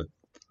Ackbar, but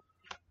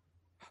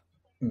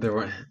there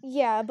were.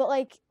 Yeah, but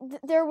like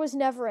there was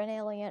never an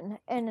alien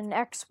in an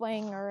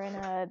X-wing or in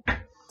a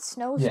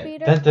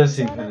snowspeeder. Yeah, that does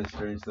seem kind of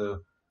strange,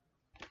 though.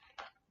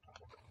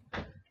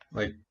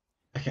 Like,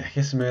 I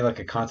guess maybe like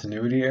a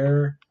continuity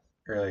error,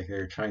 or like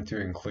they're trying to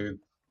include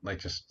like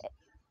just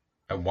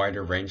a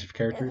wider range of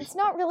characters. It's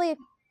not really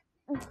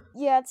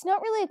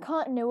a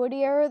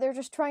continuity error. They're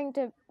just trying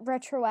to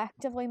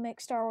retroactively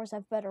make Star Wars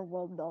have better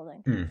world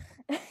building.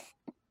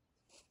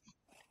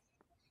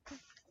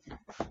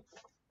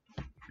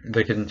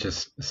 They couldn't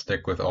just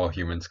stick with all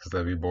humans because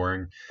that'd be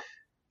boring.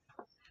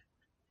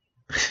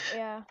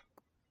 Yeah.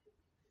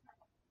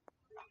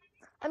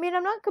 I mean,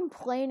 I'm not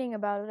complaining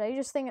about it. I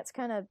just think it's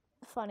kind of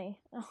funny.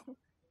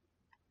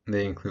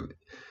 They include.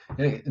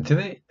 Do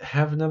they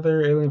have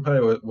another alien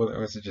pilot? Or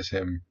was it just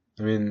him?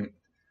 I mean,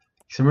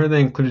 Somewhere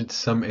they included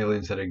some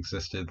aliens that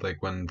existed,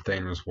 like when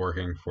Thane was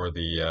working for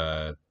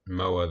the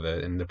MOA,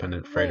 the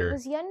independent Wait, freighter.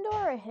 was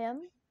Yendor a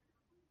him?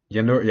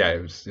 Yendor, yeah,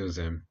 it was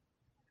him.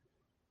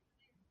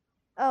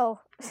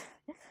 Oh,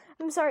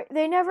 I'm sorry.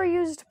 They never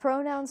used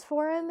pronouns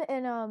for him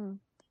in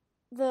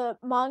the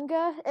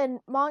manga,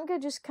 and manga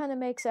just kind of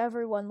makes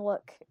everyone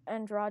look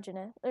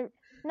androgynous.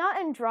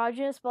 Not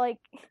androgynous, but like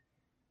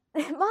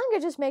manga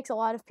just makes a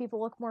lot of people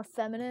look more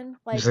feminine.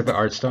 Just like Like, the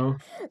art style.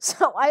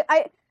 so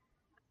I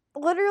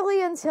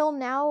literally until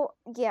now,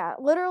 yeah,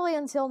 literally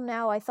until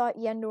now, I thought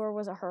Yendor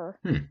was a her.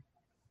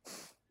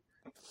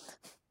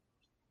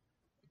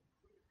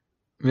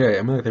 Yeah,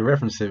 I mean, like they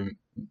reference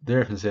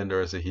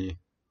Yendor as a he.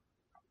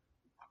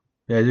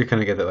 Yeah, I do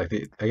kind of get that. Like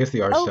I guess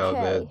the art style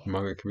of the Okay,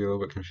 manga can be a little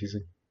bit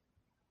confusing.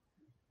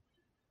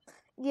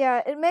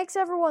 yeah, it makes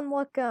everyone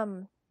look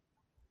well,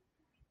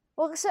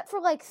 except for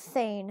like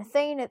Thane.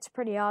 Thane, it's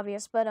pretty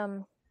obvious, but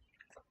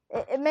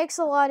it makes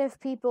a lot of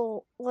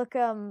people look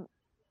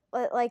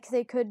like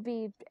they could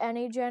be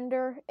any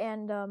gender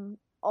and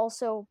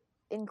also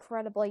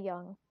incredibly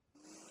young.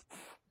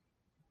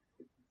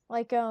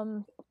 Like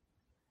I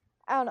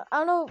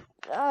don't know.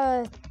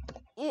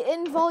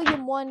 In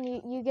Volume One,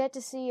 you get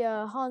to see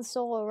Han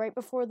Solo right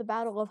before the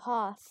Battle of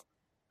Hoth,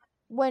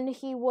 when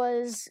he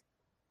was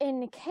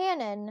in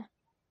canon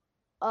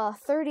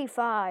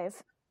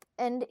 35,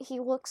 and he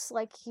looks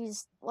like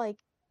he's like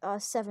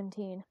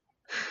 17.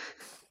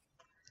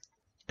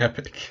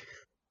 Epic.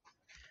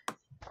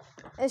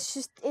 It's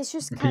just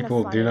kind of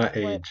People do funny not what,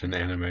 age in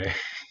anime.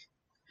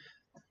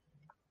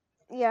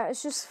 yeah,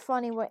 it's just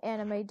funny what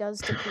anime does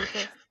to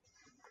people.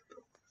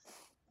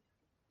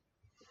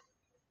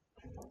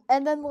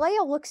 And then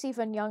Leia looks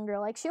even younger.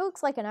 Like, she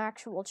looks like an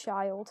actual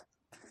child.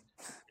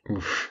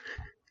 Oof.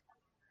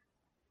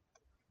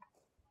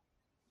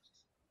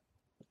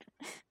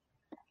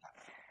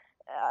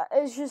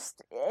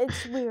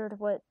 It's weird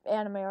what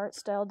anime art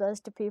style does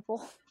to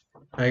people.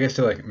 I guess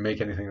to like make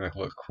anything like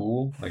look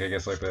cool, like I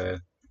guess like the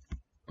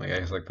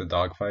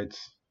dog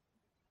fights.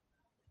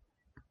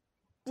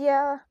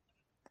 Yeah.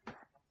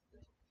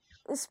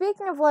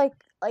 Speaking of like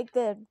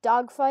the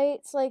dog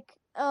fights, like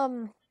I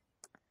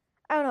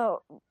don't know,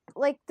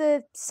 like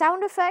the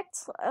sound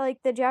effects,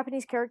 like the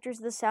Japanese characters,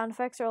 the sound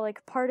effects are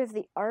like part of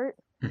the art.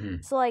 Hmm.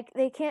 So like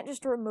they can't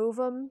just remove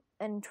them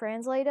and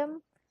translate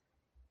them.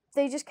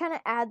 They just kind of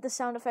add the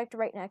sound effect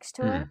right next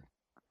to it. Hmm.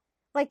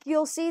 Like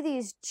you'll see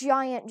these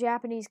giant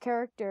Japanese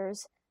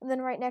characters, and then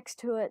right next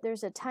to it,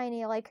 there's a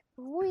tiny like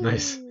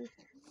Nice. wee.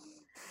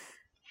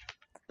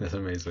 That's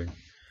amazing.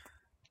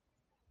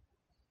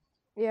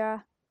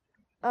 Yeah.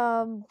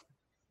 Um.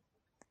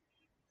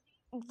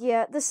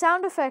 Yeah. The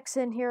sound effects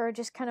in here are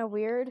just kind of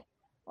weird.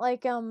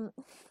 Like like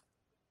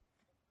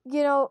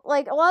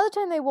a lot of the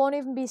time they won't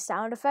even be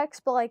sound effects,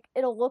 but like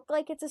it'll look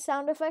like it's a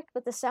sound effect,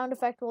 but the sound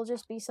effect will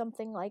just be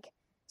something like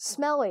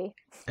smelly.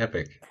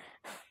 Epic.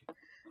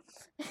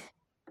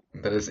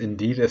 That is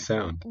indeed a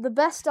sound. The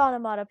best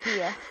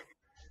onomatopoeia.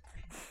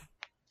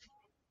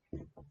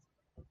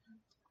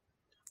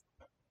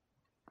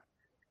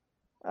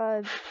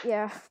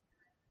 Yeah.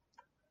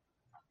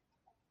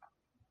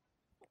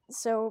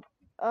 So,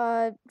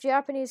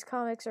 Japanese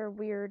comics are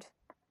weird.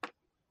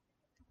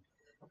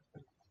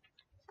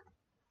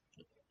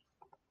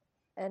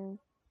 And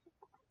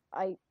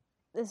I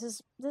this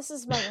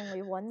is my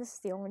only one. This is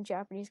the only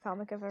Japanese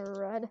comic I've ever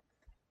read.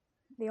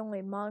 The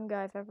only manga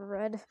I've ever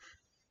read.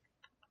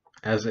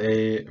 As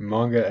a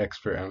manga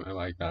expert, I'm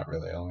like not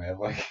really. I only have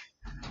like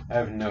I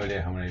have no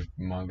idea how many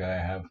manga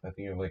I have. I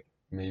think I have like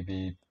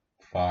maybe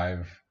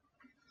 5.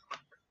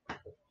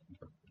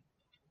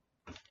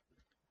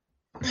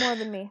 More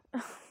than me.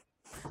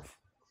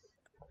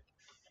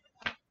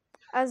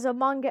 As a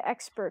manga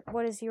expert,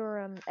 what is your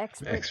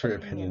Expert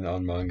opinion opinion?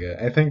 on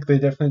manga. I think they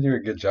definitely do a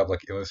good job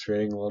like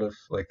illustrating a lot of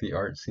like the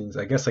art scenes.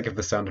 I guess like if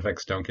the sound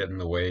effects don't get in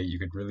the way, you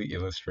could really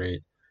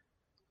illustrate,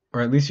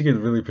 or at least you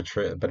could really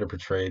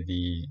portray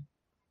the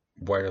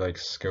wider like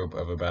scope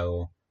of a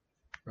battle,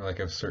 or like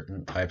of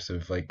certain types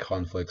of like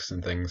conflicts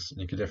and things.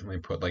 You could definitely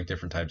put like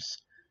different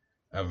types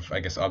of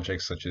I guess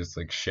objects such as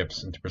like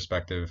ships into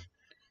perspective,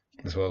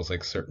 as well as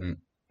like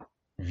certain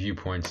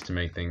viewpoints to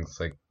make things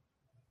like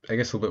I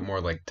guess a little bit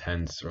more like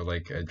tense or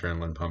like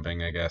adrenaline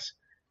pumping, I guess.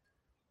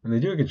 And they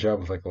do a good job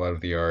with like a lot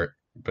of the art,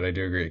 but I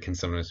do agree it can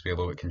sometimes be a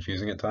little bit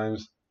confusing at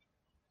times.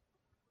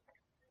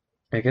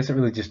 I guess it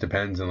really just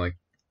depends on like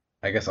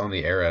I guess on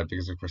the era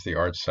because of course the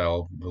art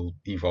style will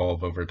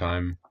evolve over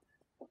time.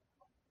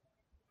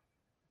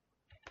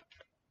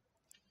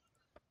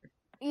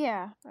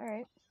 Yeah,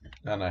 alright.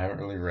 And I haven't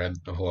really read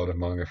a whole lot of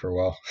manga for a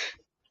while.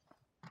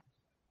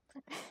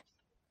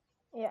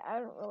 Yeah, I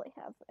don't really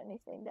have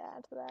anything to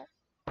add to that.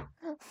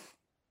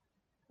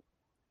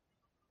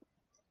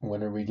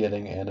 When are we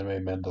getting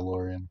anime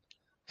Mandalorian?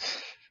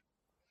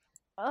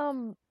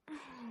 um,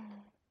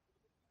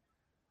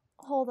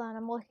 hold on,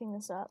 I'm looking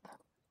this up.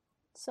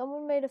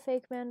 Someone made a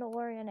fake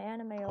Mandalorian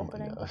anime Oh my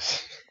opening,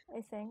 gosh.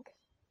 I think.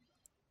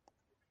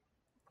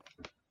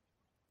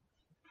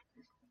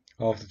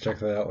 I'll have to check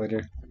that out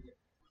later.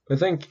 I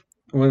think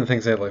one of the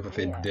things I like what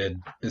they Yeah. did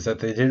is that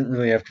they didn't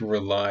really have to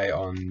rely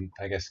on,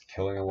 I guess,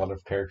 killing a lot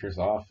of characters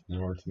off in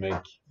order to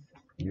make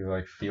you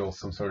like feel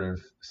some sort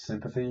of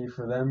sympathy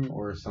for them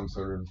or some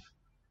sort of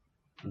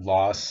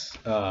loss.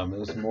 It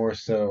was more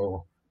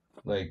so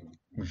like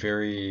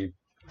very.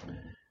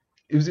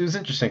 It was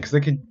interesting because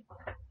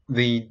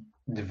they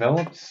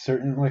developed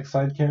certain like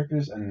side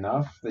characters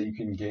enough that you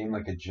can gain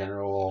like a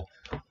general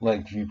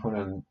like viewpoint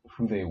on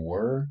who they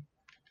were,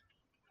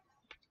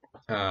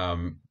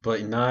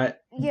 but not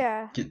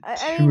Yeah. get I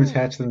too mean,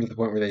 attached to them to the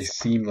point where they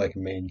seem like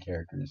main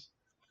characters.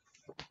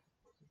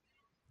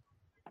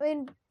 I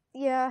mean,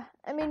 yeah.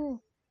 I mean,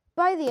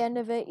 by the end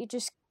of it, you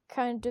just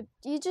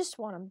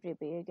want him to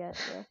be a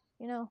Getcha,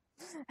 you know.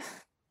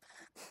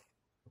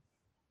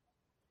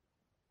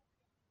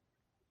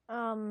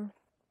 um.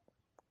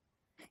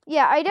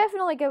 Yeah, I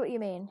definitely get what you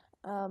mean.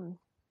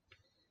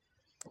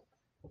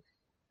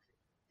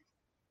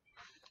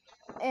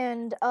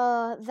 And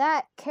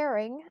that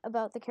caring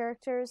about the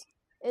characters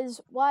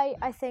is why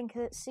I think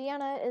that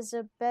Sienna is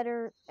a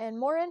better and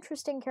more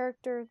interesting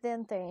character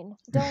than Thane.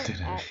 Don't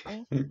at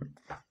me.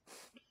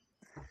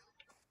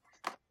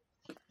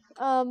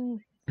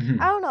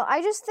 I don't know.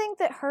 I just think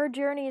that her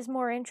journey is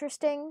more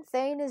interesting.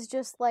 Thane is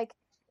just like,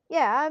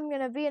 yeah, I'm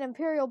gonna be an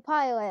Imperial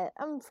pilot.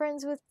 I'm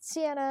friends with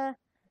Sienna,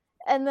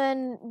 and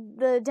then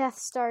the Death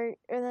Star,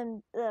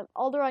 and then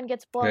Alderaan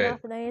gets blown Right.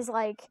 up, and then he's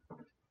like,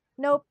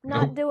 nope,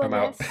 not Nope, doing I'm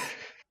out. this.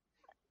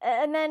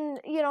 And then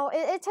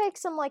it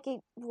takes him like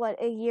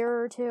a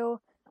year or two,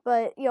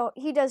 but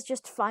he does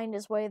just find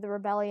his way to the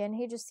rebellion.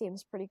 He just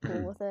seems pretty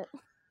cool with it.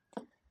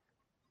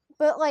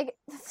 But like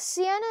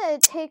Sienna,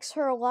 it takes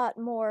her a lot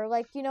more.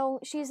 Like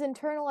she's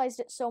internalized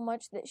it so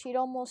much that she'd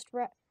almost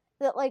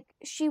that like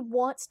she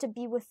wants to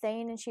be with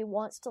Thane and she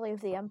wants to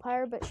leave the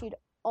Empire, but she'd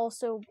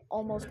also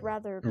almost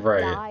rather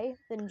Right. die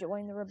than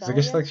join the So I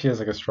guess like rebellion. she has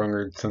like a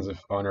stronger sense of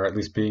honor, at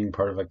least being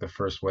part of like the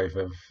first wave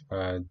of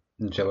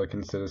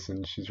Angelican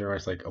citizens. She's very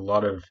much like a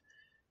lot of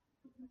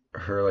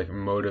her like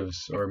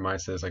motives or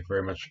mindset is like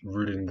very much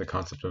rooted in the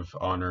concept of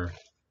honor,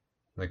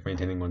 like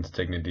maintaining one's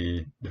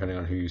dignity, depending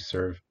on who you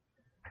serve,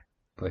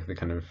 like the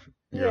kind of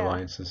your Yeah,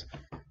 alliances.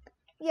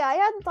 yeah, I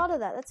hadn't thought of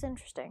that. That's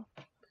interesting.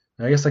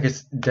 I guess like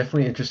it's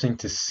definitely interesting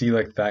to see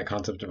like that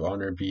concept of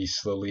honor be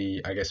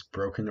slowly, I guess,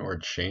 broken or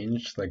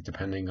changed, like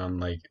depending on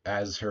like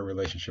as her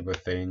relationship with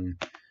Thane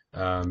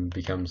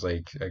becomes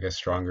like I guess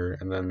stronger,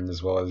 and then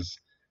as well as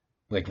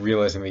like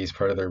realizing that he's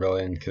part of the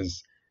rebellion,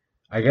 because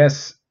I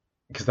guess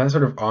because that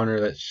sort of honor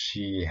that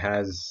she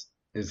has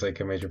is like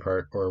a major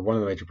part or one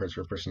of the major parts of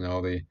her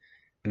personality.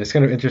 And it's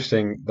kind of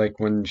interesting, like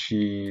when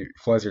she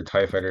flies her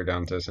TIE fighter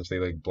down to essentially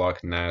like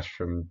block Nash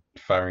from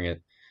firing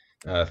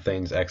at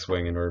Thane's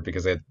X-wing in order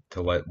because they had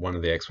to let one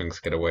of the X-wings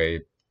get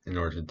away in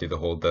order to do the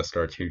whole Death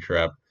Star 2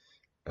 trap.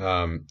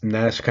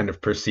 Nash kind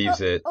of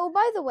perceives it Oh,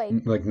 by the way,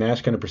 like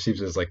Nash kind of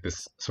perceives it as like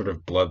this sort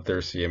of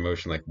bloodthirsty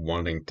emotion, like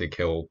wanting to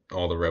kill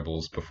all the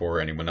rebels before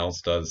anyone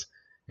else does,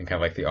 and kind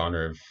of like the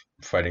honor of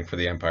fighting for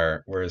the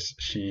Empire. Whereas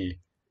she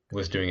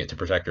was doing it to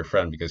protect her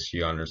friend because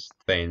she honors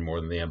Thane more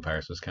than the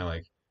Empire. So it's kind of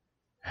like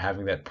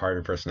having that part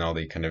of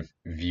personality kind of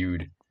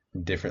viewed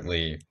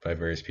differently by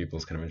various people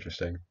is kind of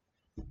interesting.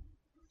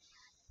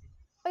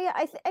 oh yeah,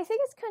 I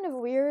think it's kind of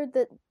weird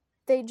that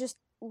they just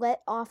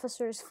let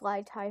officers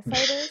fly TIE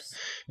fighters.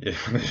 Yeah,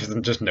 there's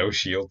just no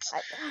shields.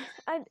 I,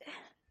 I,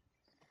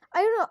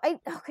 I don't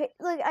know. Okay,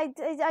 like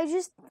I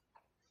just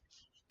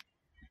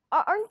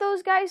aren't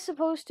those guys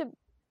supposed to?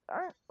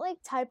 Aren't like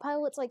TIE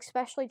pilots like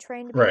specially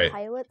trained to be Right.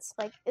 pilots?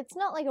 Like it's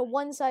not like a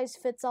one size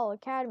fits all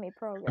academy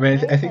I program, mean,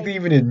 I right? think Like they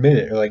even admit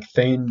it, or like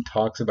Thane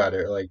talks about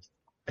it, or like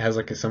has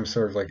like some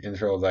sort of like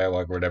internal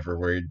dialogue or whatever,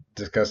 where he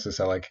discusses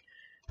how like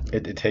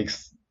it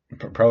takes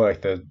probably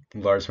like the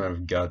large amount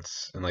of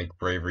guts and like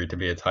bravery to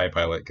be a TIE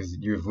pilot because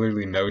you have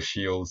literally no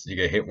shields. You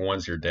get hit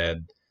once, you're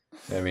dead.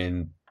 I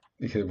mean,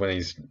 because when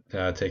he's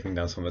taking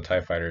down some of the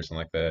TIE fighters in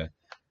like the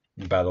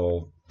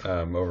battle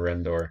over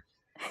Endor,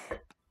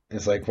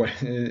 it's like what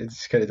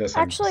it does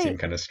seem actually,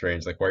 kind of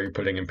strange. Like, why are you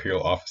putting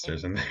Imperial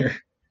officers in there?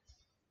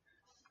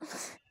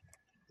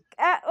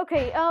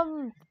 okay.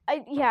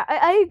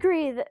 I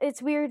agree that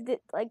it's weird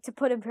that like to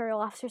put Imperial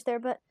officers there,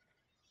 but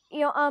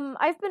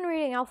I've been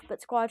reading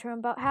Alphabet Squadron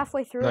about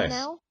halfway through it Nice.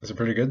 now, Is it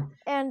pretty good?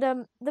 and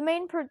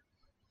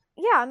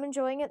yeah, I'm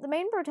enjoying it. The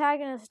main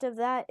protagonist of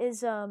that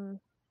is uh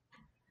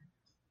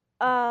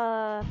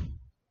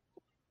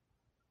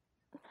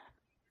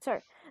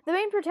sorry. The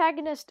main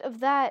protagonist of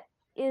that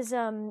is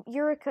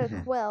Eureka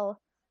Mhm. Quill,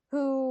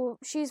 who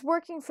she's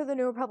working for the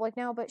New Republic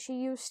now, but she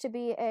used to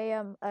be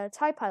a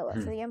TIE pilot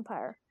for Mhm. the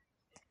Empire.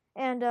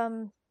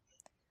 And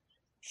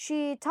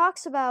she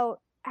talks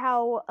about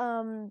how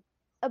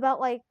about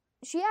like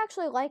she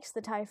actually likes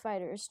the TIE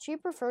fighters. She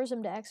prefers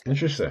them to X-wings.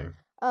 Interesting.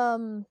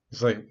 Um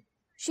It's like,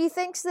 she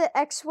thinks that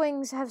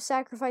X-wings have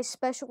sacrificed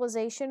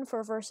specialization for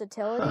huh,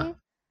 versatility,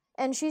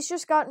 and she's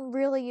just gotten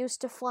really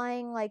used to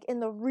flying like in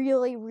the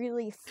really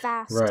really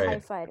fast TIE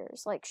right.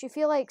 fighters. She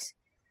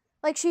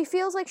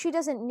feels like she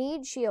doesn't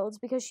need shields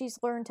because she's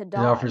learned to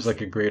It offers dodge.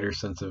 like a greater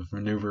sense of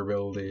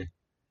maneuverability.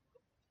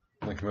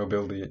 like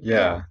mobility.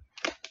 Yeah.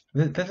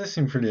 Yeah, that does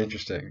seem pretty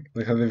interesting.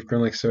 Like how they've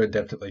grown like so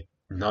adept at like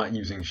not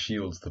using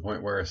shields to the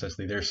point where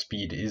essentially their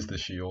speed is the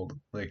shield.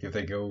 Like if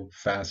they go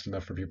fast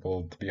enough for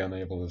people to be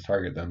unable to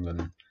target them,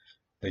 then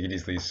they could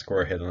easily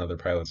score a hit on other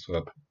pilots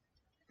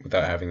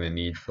without having the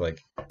need for like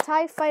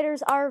TIE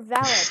fighters are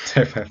valid.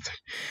 TIE pilots.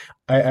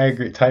 I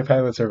agree. TIE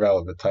pilots are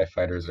valid, but TIE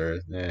fighters are.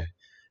 I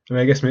mean,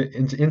 I guess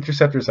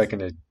interceptors I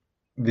can.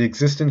 The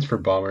existence for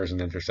bombers and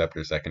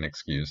interceptors I can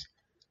excuse.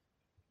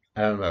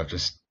 I don't know.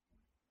 Just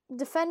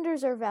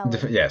Defenders are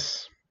valid.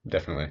 yes,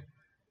 definitely.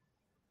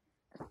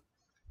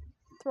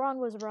 Thrawn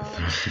was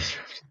robbed.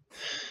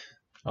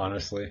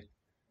 Honestly,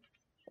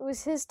 It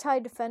was his TIE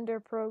Defender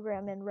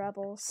program in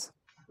Rebels.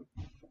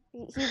 He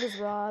was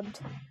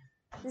robbed.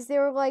 Because they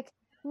were like,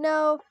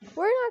 no,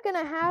 we're not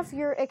going to have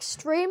your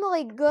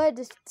extremely good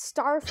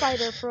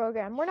starfighter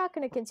program. We're not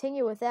going to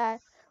continue with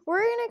that.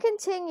 We're going to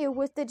continue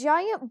with the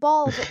giant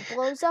ball that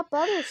blows up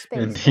other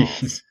space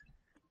balls.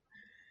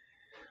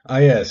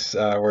 yes,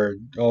 we're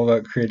all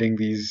about creating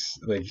these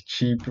like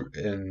cheap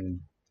and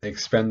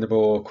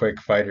expendable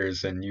quick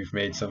fighters, and you've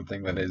made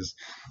something that is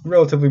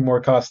relatively more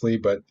costly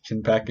but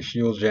can pack a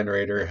shield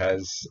generator,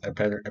 has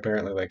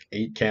apparently like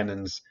 8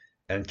 cannons,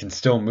 and can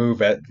still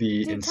move at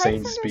the Dude,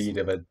 insane speed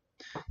of a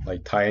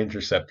like TIE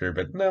interceptor.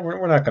 But no,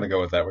 we're not going to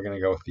go with that. We're going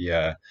to go with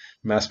the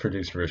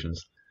mass-produced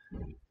versions.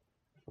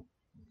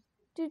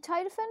 Do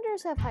TIE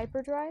Defenders have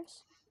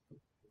hyperdrives?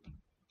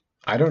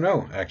 I don't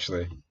know,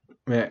 actually.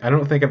 I mean, I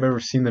don't think I've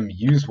ever seen them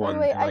use one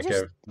Anyway, in like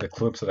the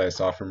clips that I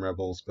saw from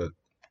Rebels, but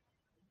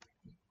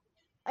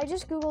I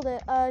just googled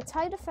it.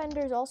 TIE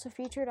Defenders also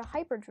featured a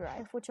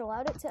hyperdrive, which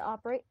allowed it to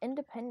operate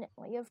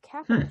independently of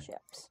capital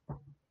ships.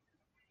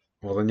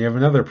 well, then you have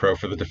another pro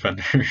for the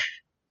Defender.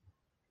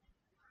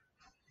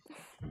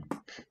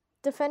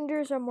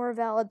 Defenders are more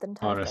valid than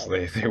TIE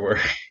Honestly, fighters. they were.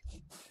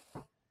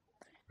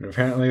 And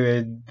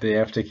apparently, they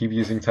have to keep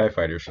using TIE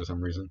fighters for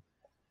some reason.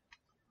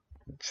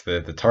 It's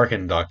the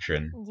Tarkin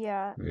doctrine.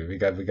 Yeah. We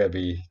got to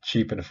be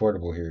cheap and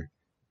affordable here.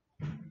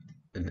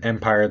 An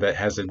empire that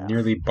has a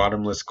nearly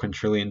bottomless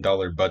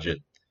quintillion-dollar budget.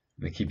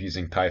 And they keep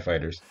using TIE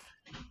fighters.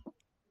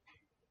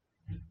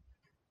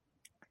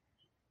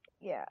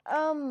 Yeah.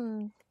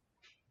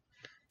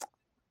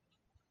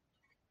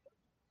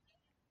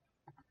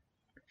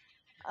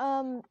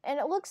 And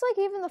it looks like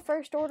even the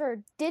First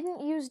Order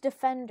didn't use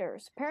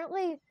Defenders.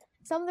 Apparently,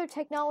 some of their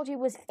technology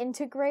was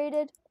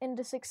integrated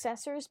into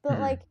successors, but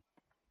like,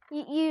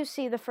 you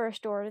see the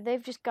First Order,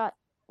 they've just got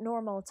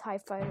normal TIE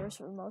fighters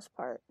for the most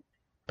part.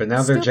 But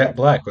now they're jet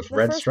black with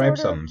red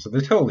stripes on them, so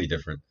they're totally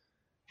different.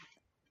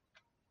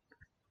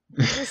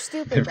 They're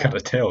stupid. They've got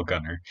a tail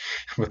gunner,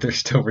 but they're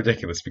still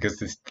ridiculous because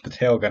the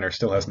tail gunner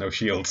still has no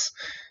shields.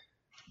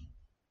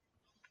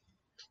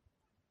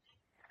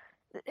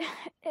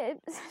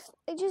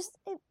 Just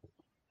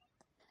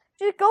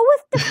go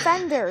with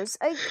Defenders.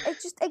 I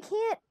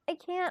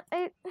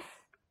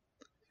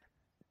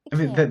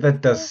mean,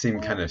 that does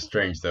seem kind of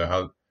strange, though.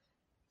 How,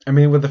 I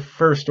mean, with the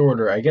First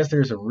Order, I guess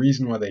there's a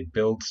reason why they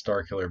build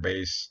Starkiller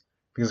Base,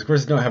 because of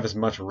course they don't have as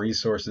much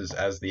resources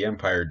as the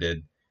Empire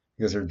did,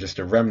 because they're just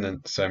a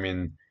remnant. So I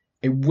mean,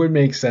 it would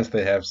make sense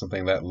they have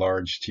something that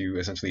large to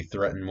essentially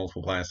threaten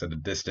multiple planets at a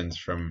distance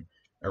from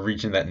a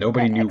region that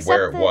nobody knew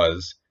where it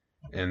was,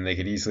 and they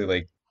could easily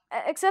like.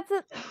 Except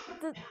that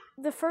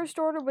the First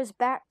Order was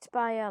backed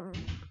by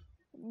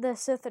the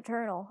Sith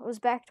Eternal. It was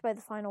backed by the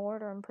Final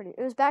Order.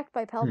 It was backed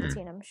by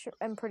Palpatine.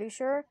 I'm pretty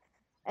sure,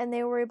 and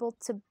they were able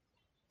to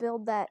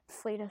build that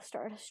fleet of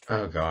Star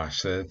Destroyers. Oh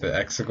gosh, the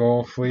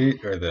Exegol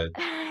fleet or the.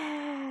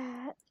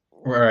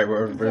 All right,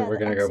 we're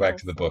gonna go back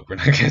to the book. We're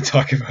not gonna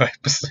talk about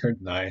Episode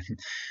 9.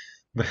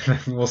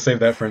 We'll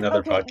save that for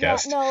another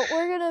podcast. Yeah, no,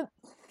 we're gonna.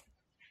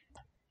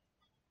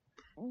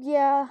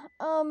 Yeah,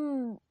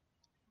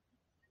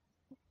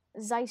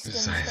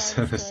 Zeist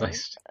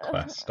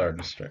class Star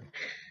Destroyer.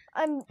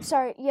 I'm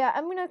sorry. Yeah,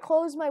 I'm gonna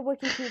close my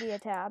Wikipedia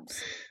tabs.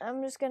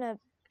 I'm just gonna.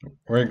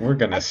 We're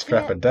gonna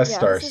strap a Death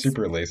Star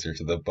super laser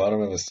to the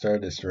bottom of a Star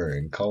Destroyer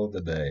and call it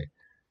a day.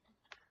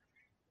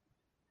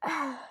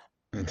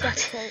 Duct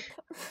tape.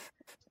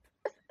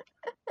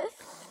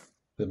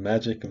 The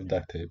magic of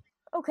duct tape.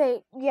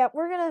 Okay, yeah,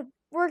 we're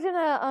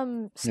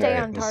gonna stay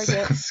on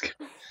target.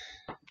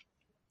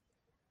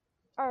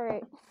 All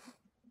right.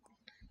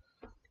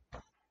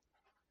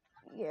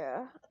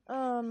 Yeah.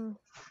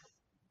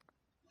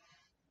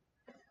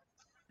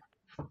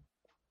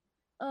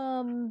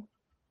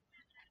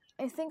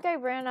 I think I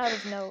ran out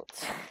of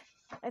notes.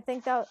 I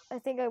think I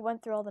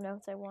went through all the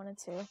notes I wanted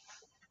to.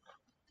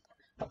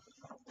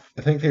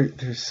 I think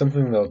there's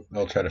something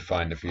they'll try to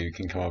find if you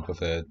can come up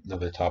with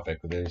another topic.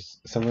 But there's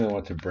something I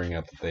want to bring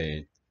up that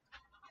they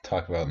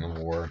talk about in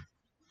the war.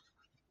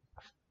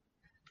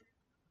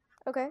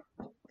 Okay.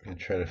 I'm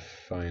try to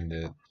find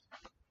it.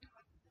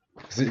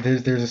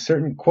 There's a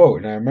certain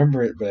quote, and I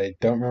remember it, but I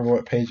don't remember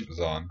what page it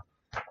was on.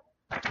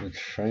 I'm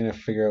trying to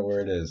figure out where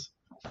it is.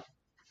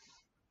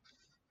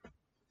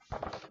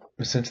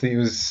 Essentially, it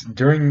was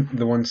during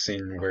the one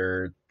scene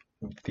where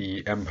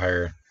the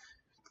Empire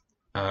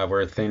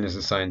where Thane is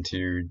assigned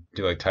to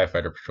do like TIE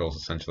fighter patrols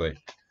essentially,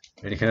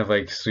 and he kind of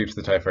like sweeps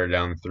the TIE fighter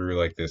down through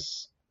like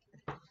this,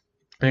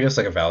 I guess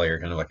like a valley or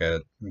kind of like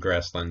a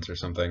grasslands or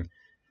something,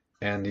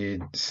 and he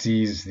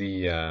sees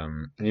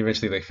and he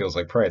eventually like feels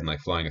like pride in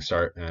like flying a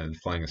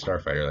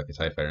starfighter like a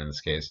TIE fighter in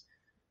this case,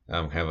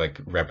 kind of like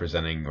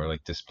representing or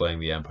like displaying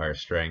the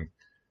Empire's strength.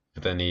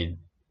 But then he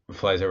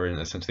flies over and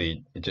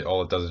essentially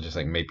all it does is just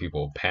like make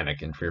people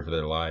panic and fear for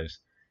their lives.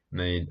 And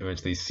then he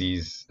eventually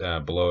sees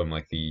below him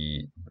like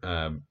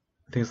I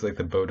think it's like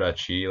the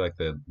Bodachi, like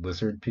the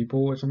lizard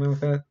people or something like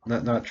that.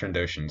 Not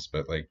Trandoshans,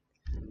 but like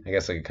I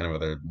guess like kind of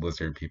other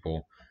lizard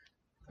people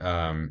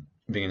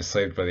being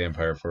enslaved by the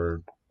Empire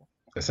for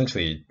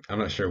essentially I'm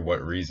not sure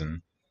what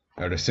reason.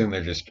 I would assume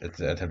they're just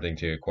attempting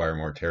to acquire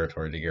more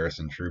territory to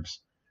garrison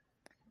troops.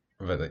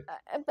 But like,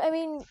 I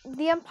mean,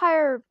 the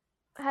Empire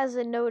has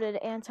a noted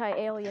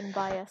anti-alien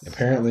bias.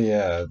 apparently,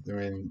 yeah. I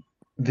mean,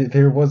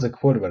 there was a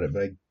quote about it,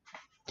 but I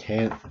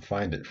can't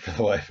find it for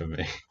the life of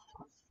me.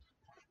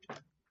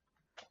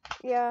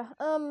 Yeah,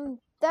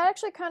 that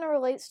actually kind of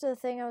relates to the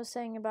thing I was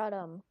saying about,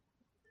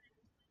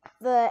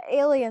 the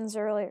aliens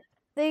earlier.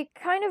 They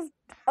kind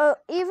of,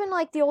 even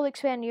like the old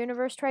expanded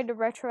universe tried to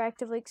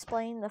retroactively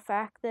explain the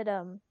fact that,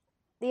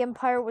 the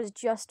Empire was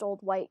just old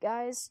white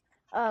guys,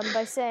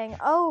 by saying,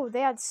 oh,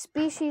 they had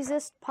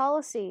speciesist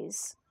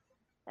policies,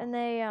 and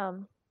they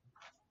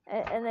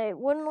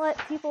wouldn't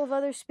let people of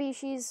other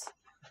species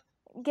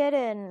get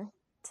in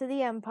to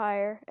the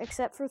Empire,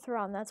 except for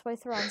Thrawn. That's why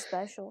Thrawn's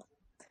special.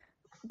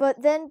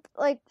 But then,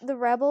 the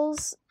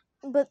rebels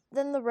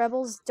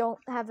don't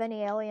have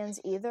any aliens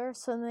either,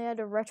 so they had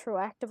to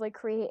retroactively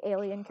create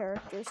alien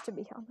characters to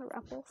be on the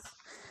rebels.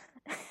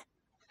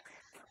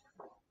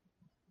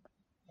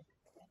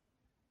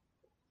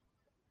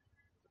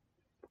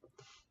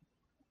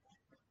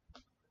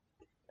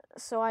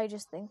 So I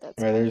just think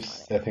that's Right, kind of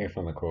there's, funny. I think I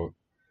found the quote.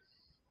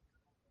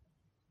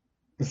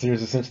 So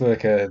there's essentially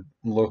like a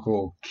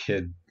local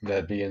kid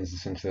that begins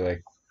essentially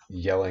like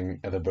yelling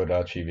at the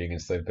Bodachi being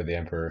enslaved by the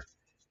Emperor.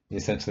 He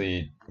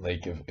essentially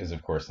like is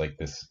of course like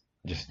this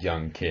just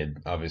young kid,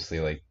 obviously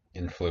like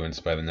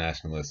influenced by the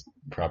nationalist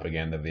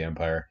propaganda of the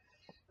Empire.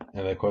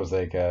 And the quote was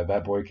like,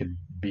 "That boy could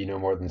be no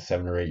more than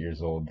 7 or 8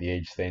 years old. The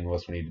age Thane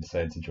was when he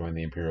decided to join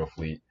the Imperial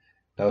fleet.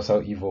 That was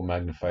how evil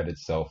magnified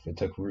itself. It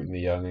took root in the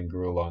young and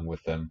grew along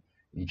with them.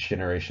 Each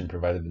generation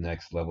provided the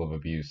next level of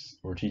abuse.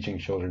 We're teaching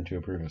children to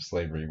approve of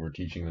slavery. We're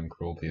teaching them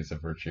cruelty as a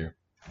virtue."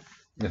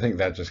 I think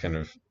that just kind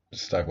of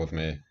stuck with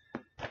me.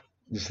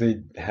 Just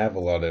they have a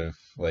lot of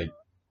like,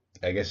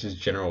 I guess,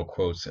 just general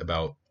quotes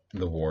about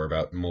the war,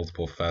 about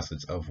multiple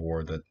facets of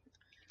war that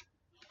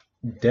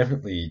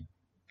definitely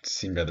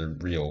seemed rather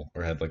real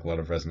or had like a lot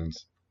of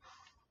resonance.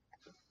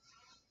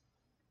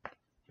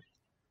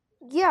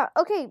 Yeah,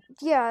 okay,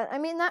 yeah, I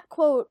mean, that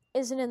quote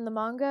isn't in the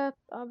manga,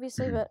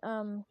 obviously, Mhm.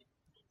 but,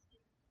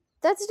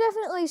 that's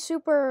definitely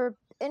super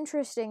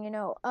interesting,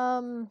 you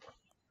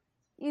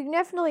can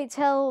definitely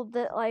tell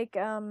that,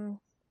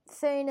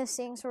 Thane is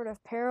seeing sort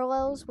of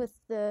parallels with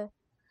the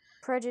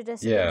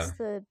prejudice Yeah. against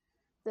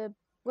the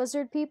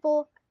lizard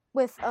people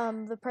with,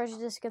 the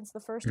prejudice against the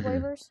first Hmm.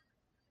 waivers.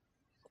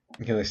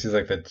 Okay, this is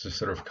like that just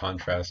sort of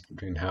contrast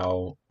between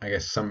how I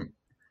guess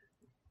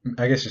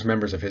just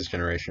members of his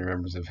generation,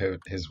 members of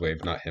his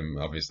wave, not him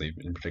obviously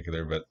in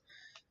particular, but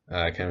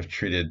kind of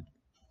treated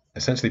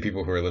essentially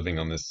people who are living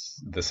on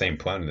the same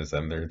planet as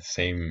them. They're the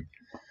same.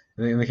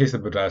 In the case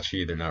of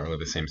Bodachi, they're not really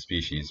the same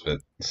species, but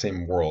the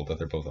same world that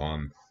they're both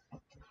on,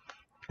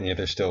 and yet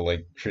they're still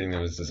like treating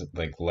them as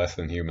like less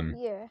than human.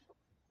 Yeah.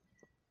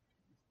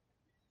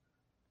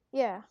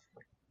 Yeah.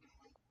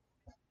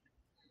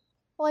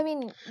 Well, I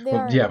mean, they Well,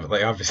 aren't yeah, but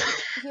like obviously,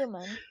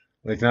 human.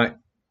 like not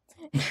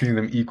treating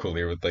them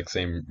equally or with like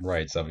same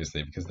rights,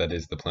 obviously, because that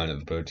is the planet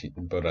the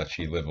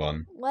Bodachi live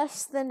on.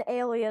 Less than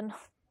alien.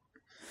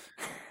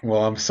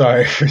 Well, I'm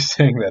sorry for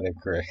saying that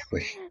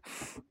incorrectly.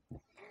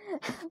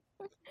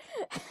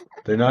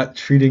 They're not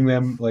treating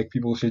them like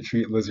people should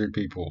treat lizard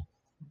people.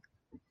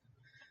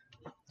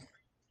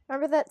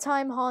 Remember that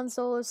time Han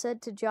Solo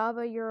said to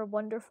Jabba, "You're a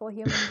wonderful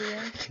human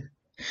being"?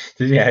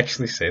 Did he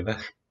actually say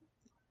that?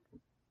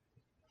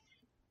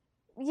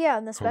 Yeah,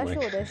 in the Oh my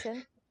special god.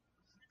 edition.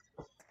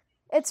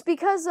 It's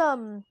because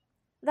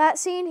that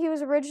scene he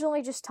was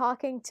originally just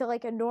talking to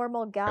like a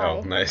normal Oh,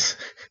 guy nice.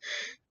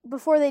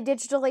 before they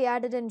digitally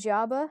added in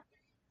Jabba.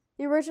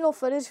 The original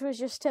footage was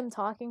just him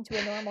talking to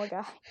a normal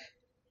guy.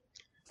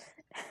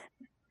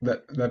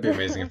 That'd be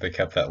amazing if they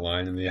kept that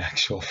line in the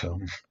actual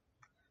film.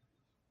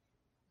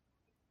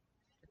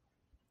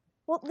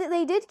 Well,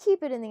 they did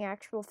keep it in the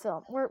actual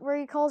film, where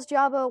he calls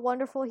Jabba a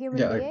wonderful human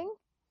Yeah, like, being.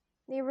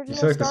 The you original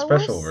said like Star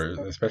Wars.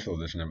 the special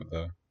edition of it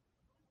though.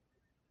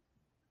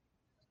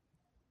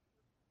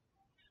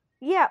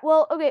 Yeah.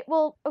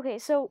 Okay.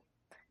 So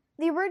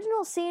the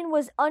original scene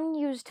was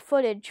unused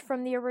footage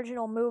from the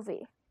original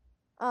movie,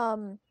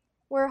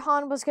 where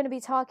Han was going to be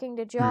talking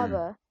to Hmm.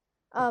 Jabba,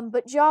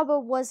 but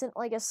Jabba wasn't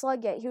like a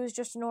slug yet. He was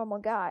just a normal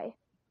guy.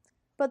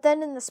 But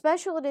then in the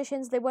special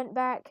editions, they went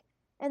back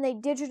and they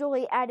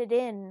digitally added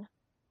in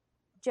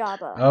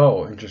Jabba.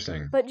 Oh,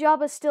 interesting. But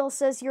Jabba still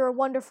says you're a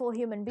wonderful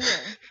human being.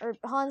 Or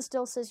Han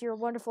still says you're a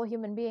wonderful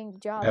human being,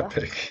 Jabba.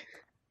 Epic.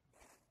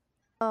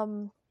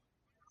 One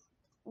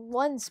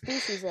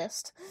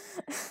speciesist.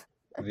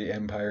 The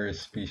Empire is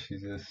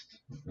speciesist.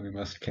 We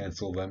must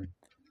cancel them.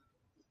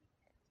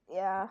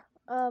 Yeah.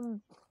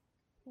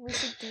 We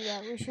should do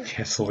that. We should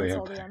Cancel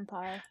the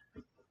Empire.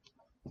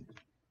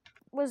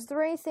 Was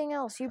there anything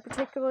else you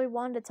particularly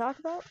wanted to talk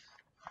about?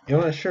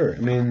 Yeah, sure. I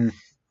mean,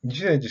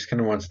 usually I just kind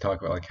of wanted to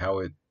talk about like how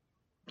it,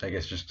 I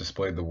guess, just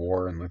displayed the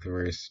war and like the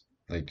various,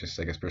 like just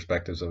I guess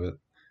perspectives of it.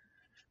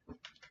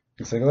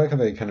 It's like I like how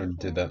they kind of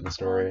did that in the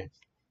story.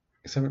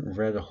 I haven't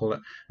read a whole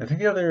lot. I think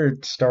the other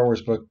Star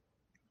Wars book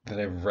that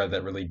I've read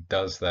that really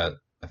does that,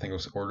 I think it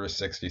was Order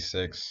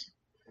 66.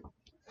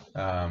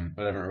 But I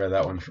haven't read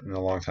that one in a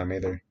long time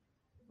either.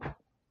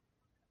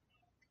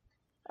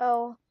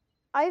 Oh,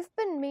 I've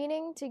been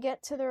meaning to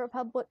get to the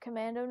Republic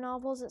Commando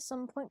novels at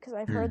some point because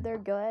I've heard they're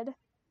good.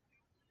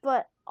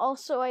 But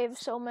also I have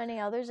so many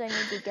others I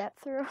need to get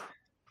through.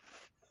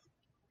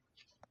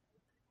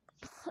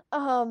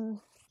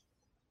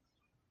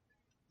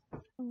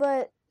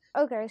 But,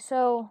 okay,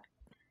 so...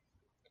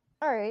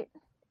 Alright.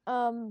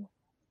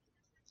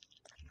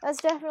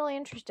 That's definitely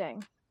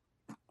interesting.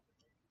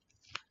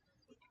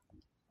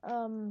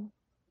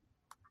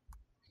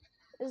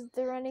 Is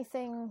there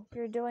anything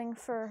you're doing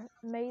for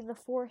May the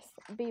 4th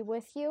be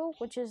with you,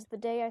 which is the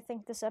day I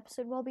think this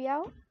episode will be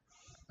out?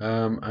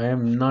 I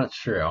am not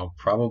sure. I'll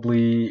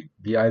probably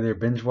be either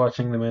binge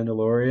watching The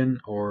Mandalorian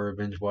or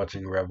binge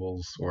watching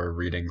Rebels or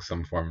reading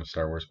some form of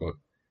Star Wars book.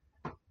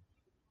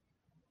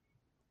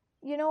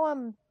 You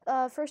know,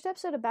 first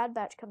episode of Bad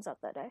Batch comes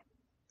out that day.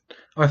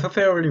 Oh, I thought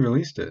they already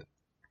released it.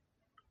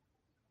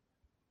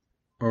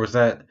 Or was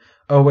that...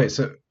 Oh, wait,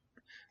 so...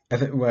 I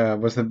think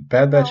was the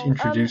Bad Batch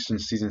introduced in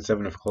season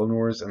 7 of Clone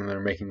Wars, and they're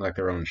making like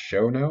their own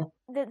show now?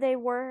 They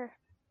were,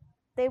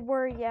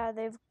 yeah.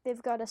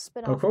 They've got a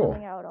spin-off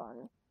coming out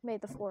on May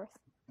the 4th.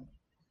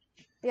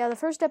 Yeah, the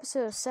first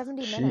episode is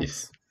 70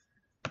 minutes.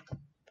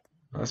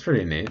 Well, that's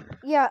pretty neat.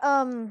 Yeah,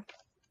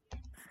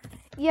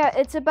 yeah,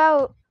 it's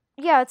about,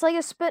 yeah, it's like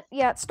a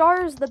yeah, it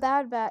stars the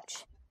Bad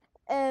Batch,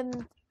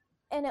 and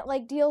it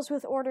like deals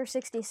with Order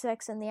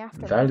 66 and the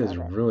aftermath. That is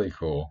really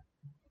cool.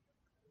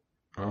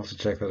 I'll also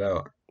check that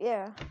out.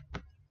 Yeah.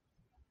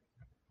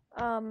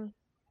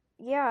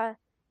 Yeah.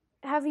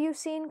 Have you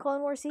seen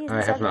Clone Wars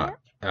season 7 I have not.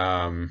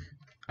 Yet?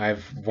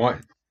 I've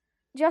watched...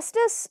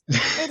 Justice,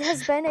 it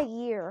has been a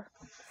year.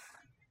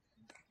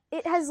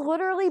 It has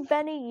literally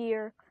been a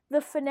year.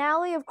 The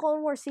finale of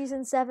Clone Wars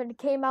season 7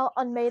 came out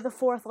on May the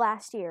 4th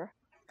last year.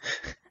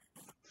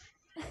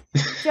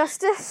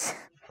 Justice?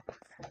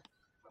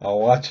 I'll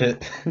watch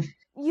it.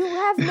 You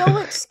have no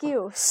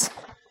excuse.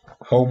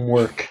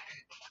 Homework.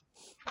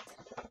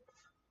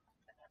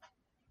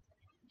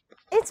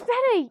 It's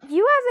been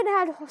you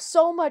haven't had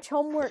so much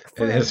homework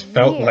for It has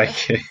felt year.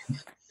 like it.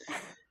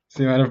 It's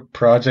the amount of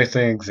projects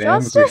and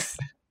exams.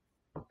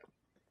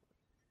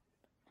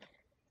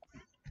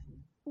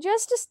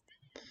 Justice,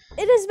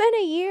 it has been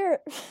a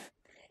year.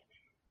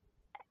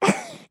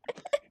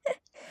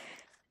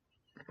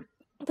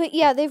 But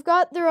yeah, they've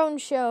got their own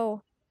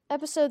show.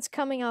 Episodes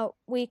coming out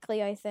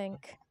weekly, I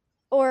think.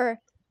 Or,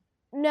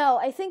 no,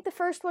 I think the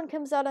first one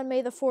comes out on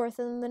May the 4th,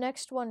 and then the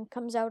next one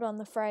comes out on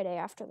the Friday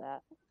after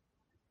that.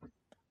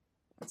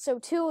 So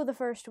 2 the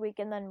first week,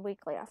 and then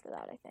weekly after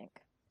that, I think.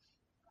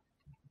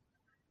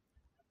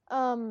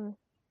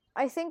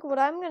 I think what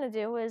I'm gonna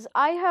do is,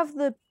 I have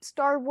the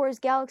Star Wars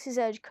Galaxy's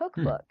Edge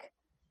cookbook,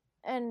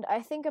 and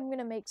I think I'm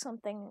gonna make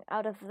something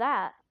out of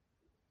that,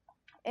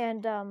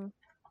 and,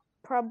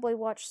 probably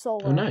watch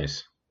Solo. Oh,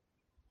 nice.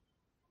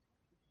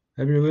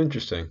 That'd be really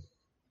interesting.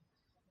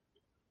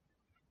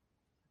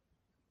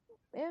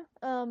 Yeah,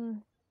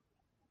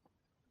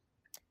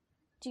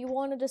 do you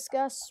want to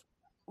discuss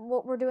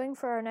what we're doing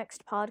for our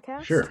next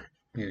podcast? Sure.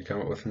 You can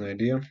come up with an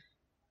idea.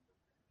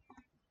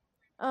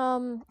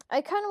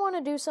 I kind of want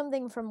to do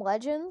something from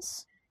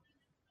Legends,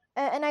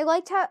 and I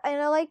liked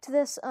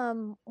this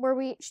where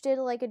we each did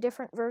like a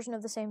different version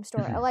of the same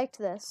story. I liked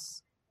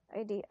this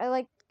idea. I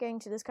liked getting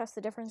to discuss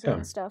the differences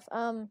and stuff.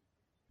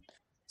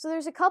 So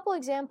there's a couple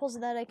examples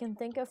that I can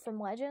think of from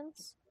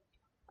Legends.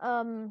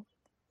 I'm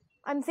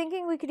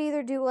thinking we could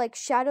either do like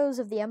Shadows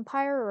of the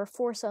Empire or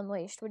Force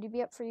Unleashed. Would you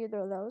be up for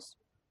either of those?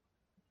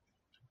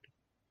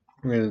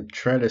 I'm gonna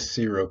try to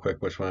see real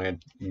quick which one I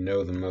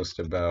know the most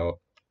about.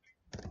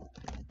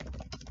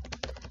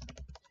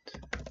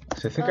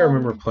 So I think I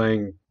remember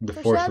playing the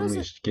Force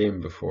Unleashed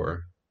game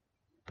before.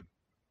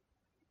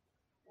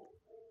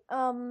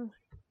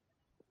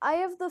 I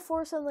have the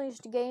Force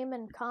Unleashed game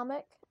and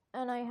comic,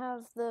 and I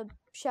have the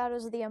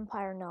Shadows of the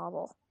Empire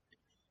novel.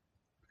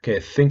 Okay, I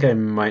think I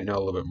might know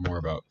a little bit more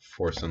about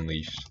Force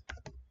Unleashed.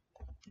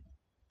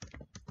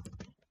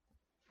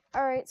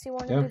 Alright, so you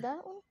want to do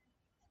that one?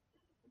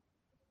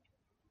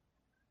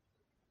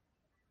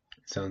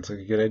 Sounds like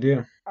a good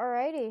idea.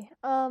 Alrighty.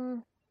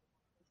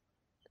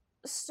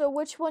 So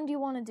which one do you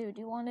want to do?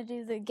 Do you want to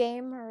do the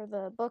game or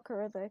the book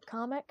or the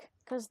comic?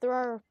 Because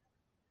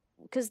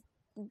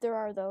there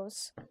are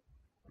those.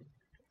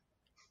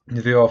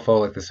 Do they all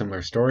follow like the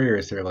similar story, or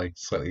is there like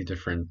slightly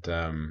different,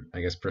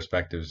 I guess,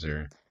 perspectives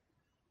or?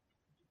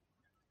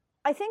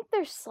 I think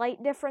there's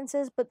slight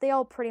differences, but they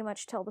all pretty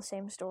much tell the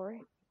same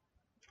story.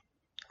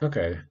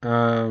 Okay.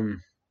 I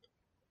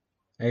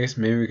guess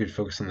maybe we could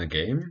focus on the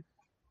game.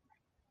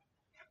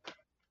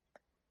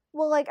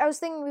 Well, like I was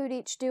thinking we would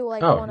each do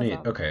like Oh, one neat.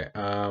 of them. Okay.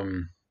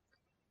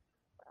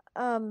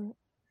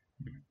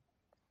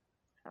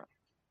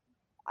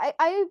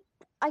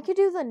 I could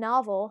do the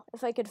novel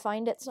if I could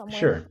find it somewhere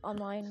Sure.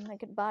 online. I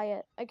could buy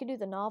it. I could do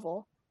the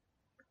novel.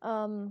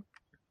 And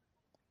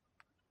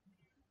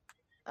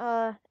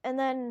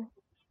then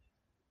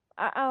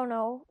I don't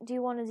know. Do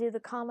you want to do the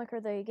comic or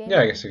the game?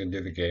 Yeah, I guess I can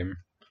do the game.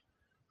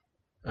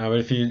 But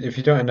if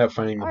you don't end up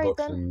finding the All right book,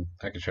 then. then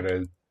I could try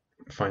to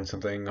find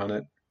something on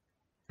it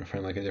and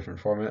find like a different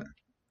format.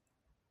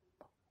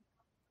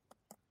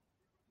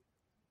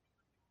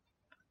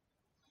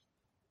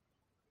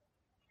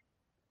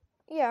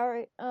 Yeah, all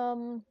right.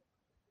 All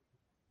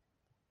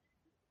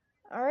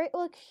right,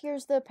 look,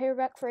 here's the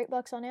paperback for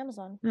 $8 on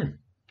Amazon.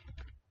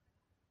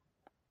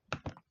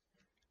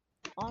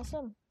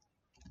 Awesome.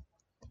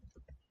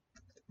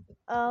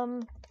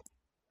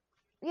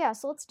 Yeah,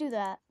 so let's do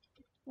that.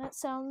 That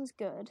sounds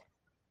good.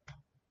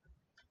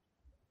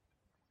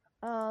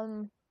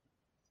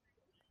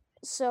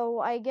 So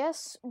I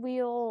guess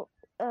we'll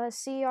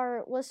see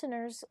our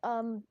listeners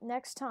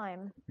next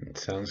time.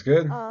 Sounds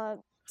good.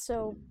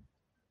 So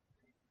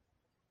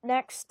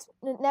next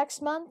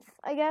month,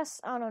 I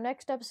guess. I don't know,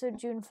 next episode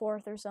June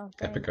 4th or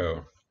something.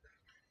 Epico.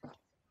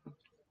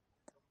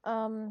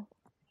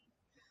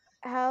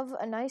 Have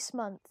a nice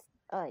month,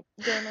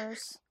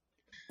 gamers.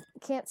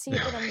 Can't see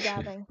it, but I'm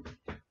dabbing.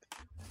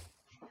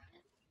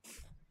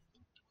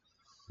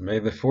 May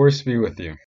the force be with you.